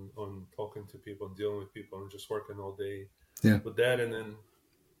focusing on talking to people and dealing with people and just working all day Yeah. with that, and then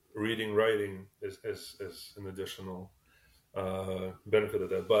reading, writing as an additional benefit of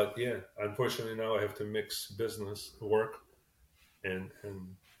that. But yeah, unfortunately now I have to mix business work and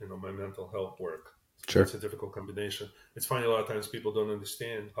my mental health work. Sure. That's a difficult combination. It's funny, a lot of times people don't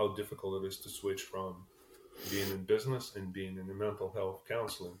understand how difficult it is to switch from being in business and being in the mental health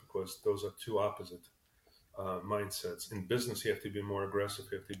counseling because those are two opposite mindsets. In business, you have to be more aggressive,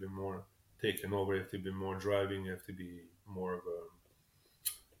 you have to be more taken over, you have to be more driving, you have to be more of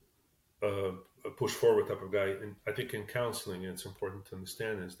a push forward type of guy. And I think in counseling, it's important to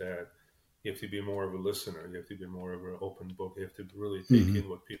understand is that you have to be more of a listener. You have to be more of an open book. You have to really take Mm-hmm. in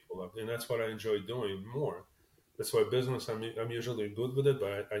what people have, and that's what I enjoy doing more. That's why business, I'm usually good with it,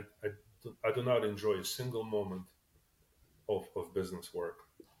 but I do not enjoy a single moment of business work,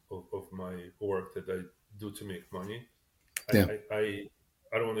 of my work that I do to make money. I, Yeah. I, I,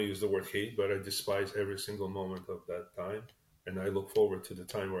 I don't want to use the word hate, but I despise every single moment of that time. And I look forward to the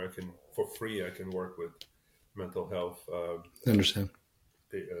time where for free, I can work with mental health I understand.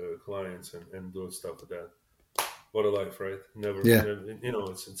 clients and do stuff with that. What a life, right? Yeah. Never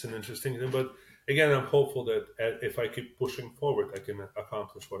it's an interesting thing. But again, I'm hopeful that if I keep pushing forward, I can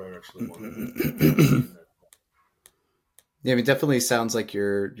accomplish what I actually want to do. Yeah, I mean, definitely sounds like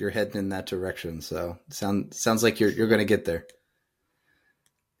you're heading in that direction. So sounds like you're going to get there.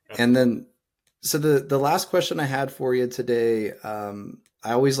 And Absolutely. then, so the last question I had for you today,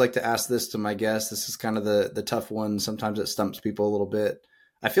 I always like to ask this to my guests. This is kind of the tough one. Sometimes it stumps people a little bit.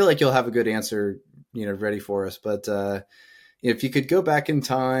 I feel like you'll have a good answer, ready for us. But if you could go back in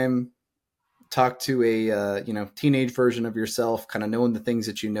time, talk to a teenage version of yourself, kind of knowing the things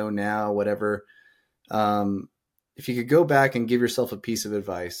that you know now, whatever. If you could go back and give yourself a piece of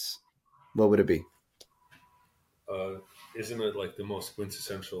advice, what would it be? Uh, isn't it like the most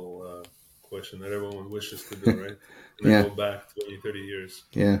quintessential question that everyone wishes to do, right? And I Yeah, go back 20, 30 years,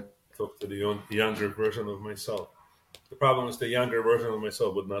 yeah, talk to the younger version of myself. The problem is the younger version of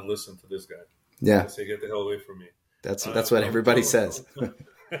myself would not listen to this guy. yeah. They say, "Get the hell away from me." That's what But I would everybody tell says. them,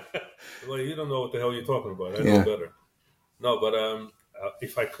 well, you don't know what the hell you're talking about. I know Yeah, better. No, but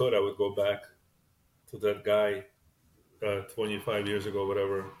if I could, I would go back to that guy 25 years ago,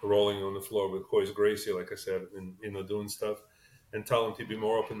 whatever, rolling on the floor with Hoist Gracie, like I said, and doing stuff, and tell him to be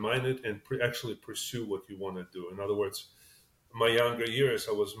more open-minded and actually pursue what you want to do. In other words, my younger years,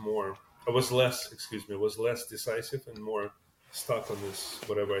 I was less, excuse me, I was less decisive and more stuck on this,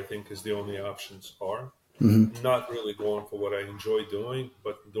 whatever I think is the only options are. Hmm. Not really going for what I enjoy doing,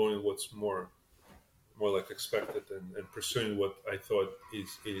 but doing what's more like expected, and pursuing what I thought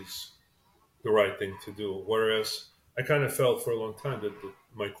is the right thing to do. Whereas I kind of felt for a long time that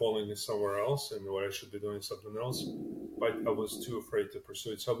my calling is somewhere else and what I should be doing is something else. But I was too afraid to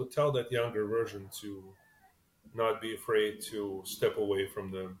pursue it. So I would tell that younger version to not be afraid to step away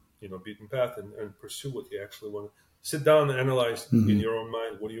from the beaten path, and pursue what you actually want. Sit down and analyze in Hmm. your own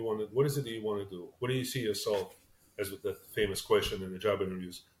mind, what do you want to, what is it that you want to do? What do you see yourself, as with the famous question in the job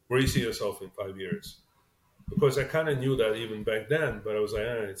interviews, where do you see yourself in 5 years? Because I kind of knew that even back then, but I was like,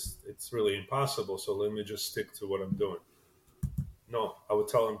 it's really impossible. So let me just stick to what I'm doing. No, I would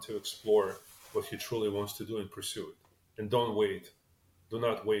tell him to explore what he truly wants to do and pursue it, and don't wait. Do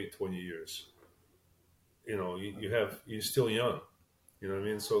not wait 20 years. You're still young. You know what I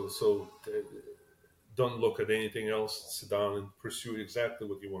mean? So don't look at anything else. Sit down and pursue exactly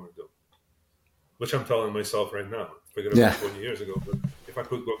what you want to do. Which I'm telling myself right now. Figured it Yeah. out 20 years ago, but if I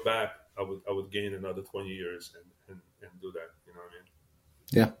could go back, I would gain another 20 years and do that. You know what I mean?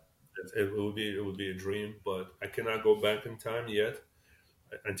 Yeah. It would be a dream, but I cannot go back in time yet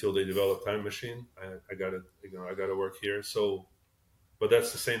until they develop time machine. I gotta work here. So, but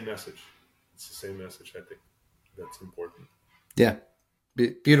that's the same message. It's the same message. I think that's important. Yeah.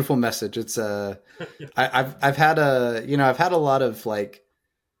 Beautiful message. It's I've had I've had a lot of like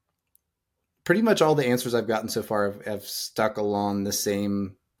pretty much all the answers I've gotten so far have stuck along the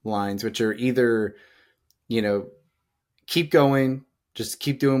same lines, which are either, you know, keep going, just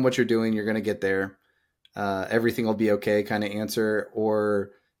keep doing what you're doing, you're going to get there. Everything will be okay kind of answer.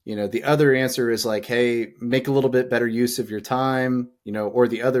 Or, the other answer is like, hey, make a little bit better use of your time, or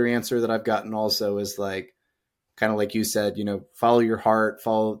the other answer that I've gotten also is like, kind of like you said, follow your heart,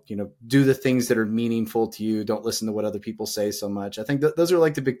 do the things that are meaningful to you. Don't listen to what other people say so much. I think those are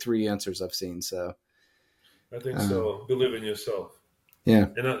like the big three answers I've seen. So, I think um, so. Believe in yourself. yeah.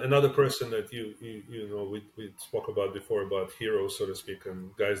 And another person that we spoke about before, about heroes, so to speak,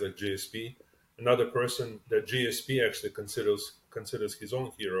 and guys like GSP. Another person that GSP actually considers his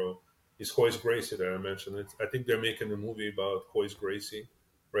own hero is Hoist Gracie that I mentioned. I think they're making a movie about Hoist Gracie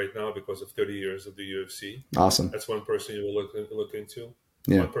right now because of 30 years of the UFC. Awesome. That's one person you will look into.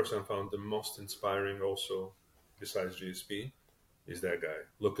 Yeah. One person I found the most inspiring, also besides GSP, is that guy.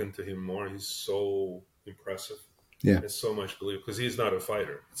 Look into him more. He's so impressive. Yeah. It's so much belief because he's not a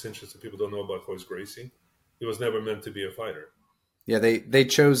fighter. It's interesting. People don't know about Hoist Gracie. He was never meant to be a fighter. Yeah, they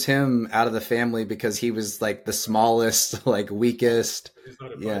chose him out of the family because he was like the smallest, like weakest. He's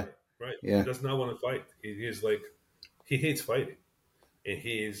not a Yeah. fighter, right? He Yeah. does not want to fight. He's like, he hates fighting, and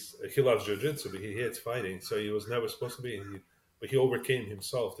he loves jiu-jitsu, but he hates fighting. So he was never supposed to be. But he overcame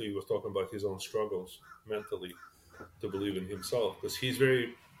himself. He was talking about his own struggles mentally to believe in himself because he's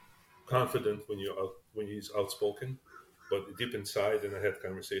very confident when he's outspoken, but deep inside, and I had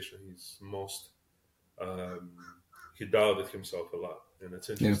conversation, he's most um, he doubted himself a lot, and it's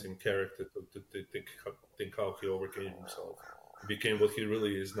Yeah. interesting character to think how he overcame himself, became what he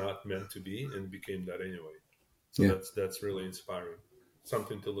really is not meant to be, and became that anyway. So Yeah. that's really inspiring,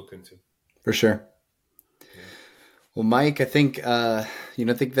 something to look into. For sure. Yeah. Well, Mike, I think I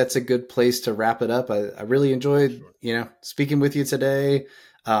think that's a good place to wrap it up. I really enjoyed Sure. speaking with you today.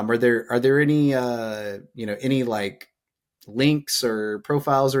 Are there any any like links or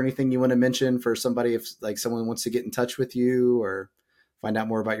profiles or anything you want to mention for somebody if like someone wants to get in touch with you or find out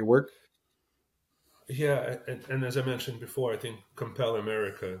more about your work? Yeah, and as I mentioned before, I think Compel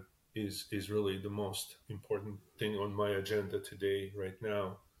America is really the most important thing on my agenda today, right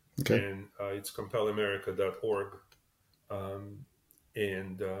now, Okay. and it's compelamerica.org, um,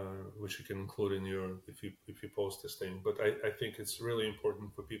 and which you can include in your if you post this thing. But I think it's really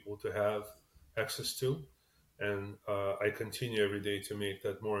important for people to have access to, and I continue every day to make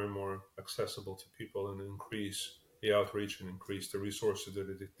that more and more accessible to people and increase the outreach and increase the resources that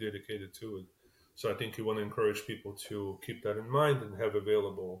are dedicated to it. So I think you want to encourage people to keep that in mind and have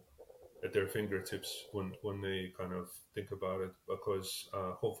available at their fingertips when they kind of think about it, because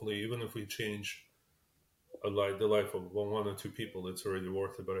hopefully, even if we change the life of one or two people, it's already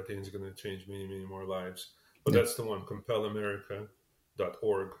worth it. But I think it's going to change many, many more lives. But Yeah. that's the one,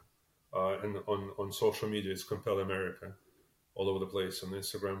 compelamerica.org. And on social media, it's Compel America all over the place, on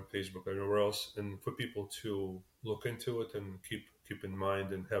Instagram, Facebook, everywhere else. And for people to look into it and keep in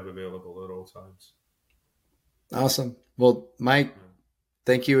mind and have available at all times. Awesome. Well, Mike, Yeah.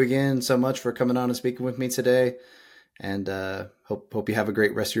 thank you again so much for coming on and speaking with me today. And hope you have a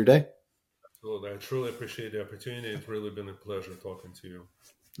great rest of your day. Absolutely. I truly appreciate the opportunity. It's really been a pleasure talking to you.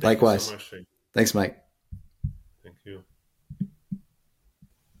 Thank you Likewise. so much, Shane. Thanks, Mike. Thank you.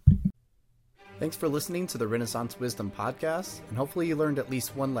 Thanks for listening to the Renaissance Wisdom Podcast, and hopefully you learned at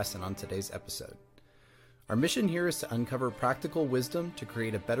least one lesson on today's episode. Our mission here is to uncover practical wisdom to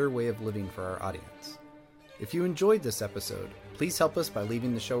create a better way of living for our audience. If you enjoyed this episode, please help us by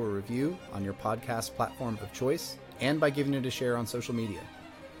leaving the show a review on your podcast platform of choice and by giving it a share on social media.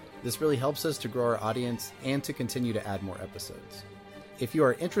 This really helps us to grow our audience and to continue to add more episodes. If you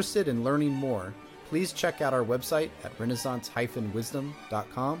are interested in learning more, please check out our website at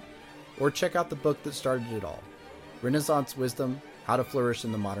renaissance-wisdom.com or check out the book that started it all, Renaissance Wisdom, How to Flourish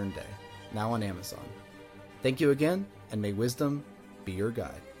in the Modern Day, now on Amazon. Thank you again, and may wisdom be your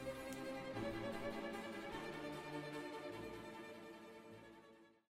guide.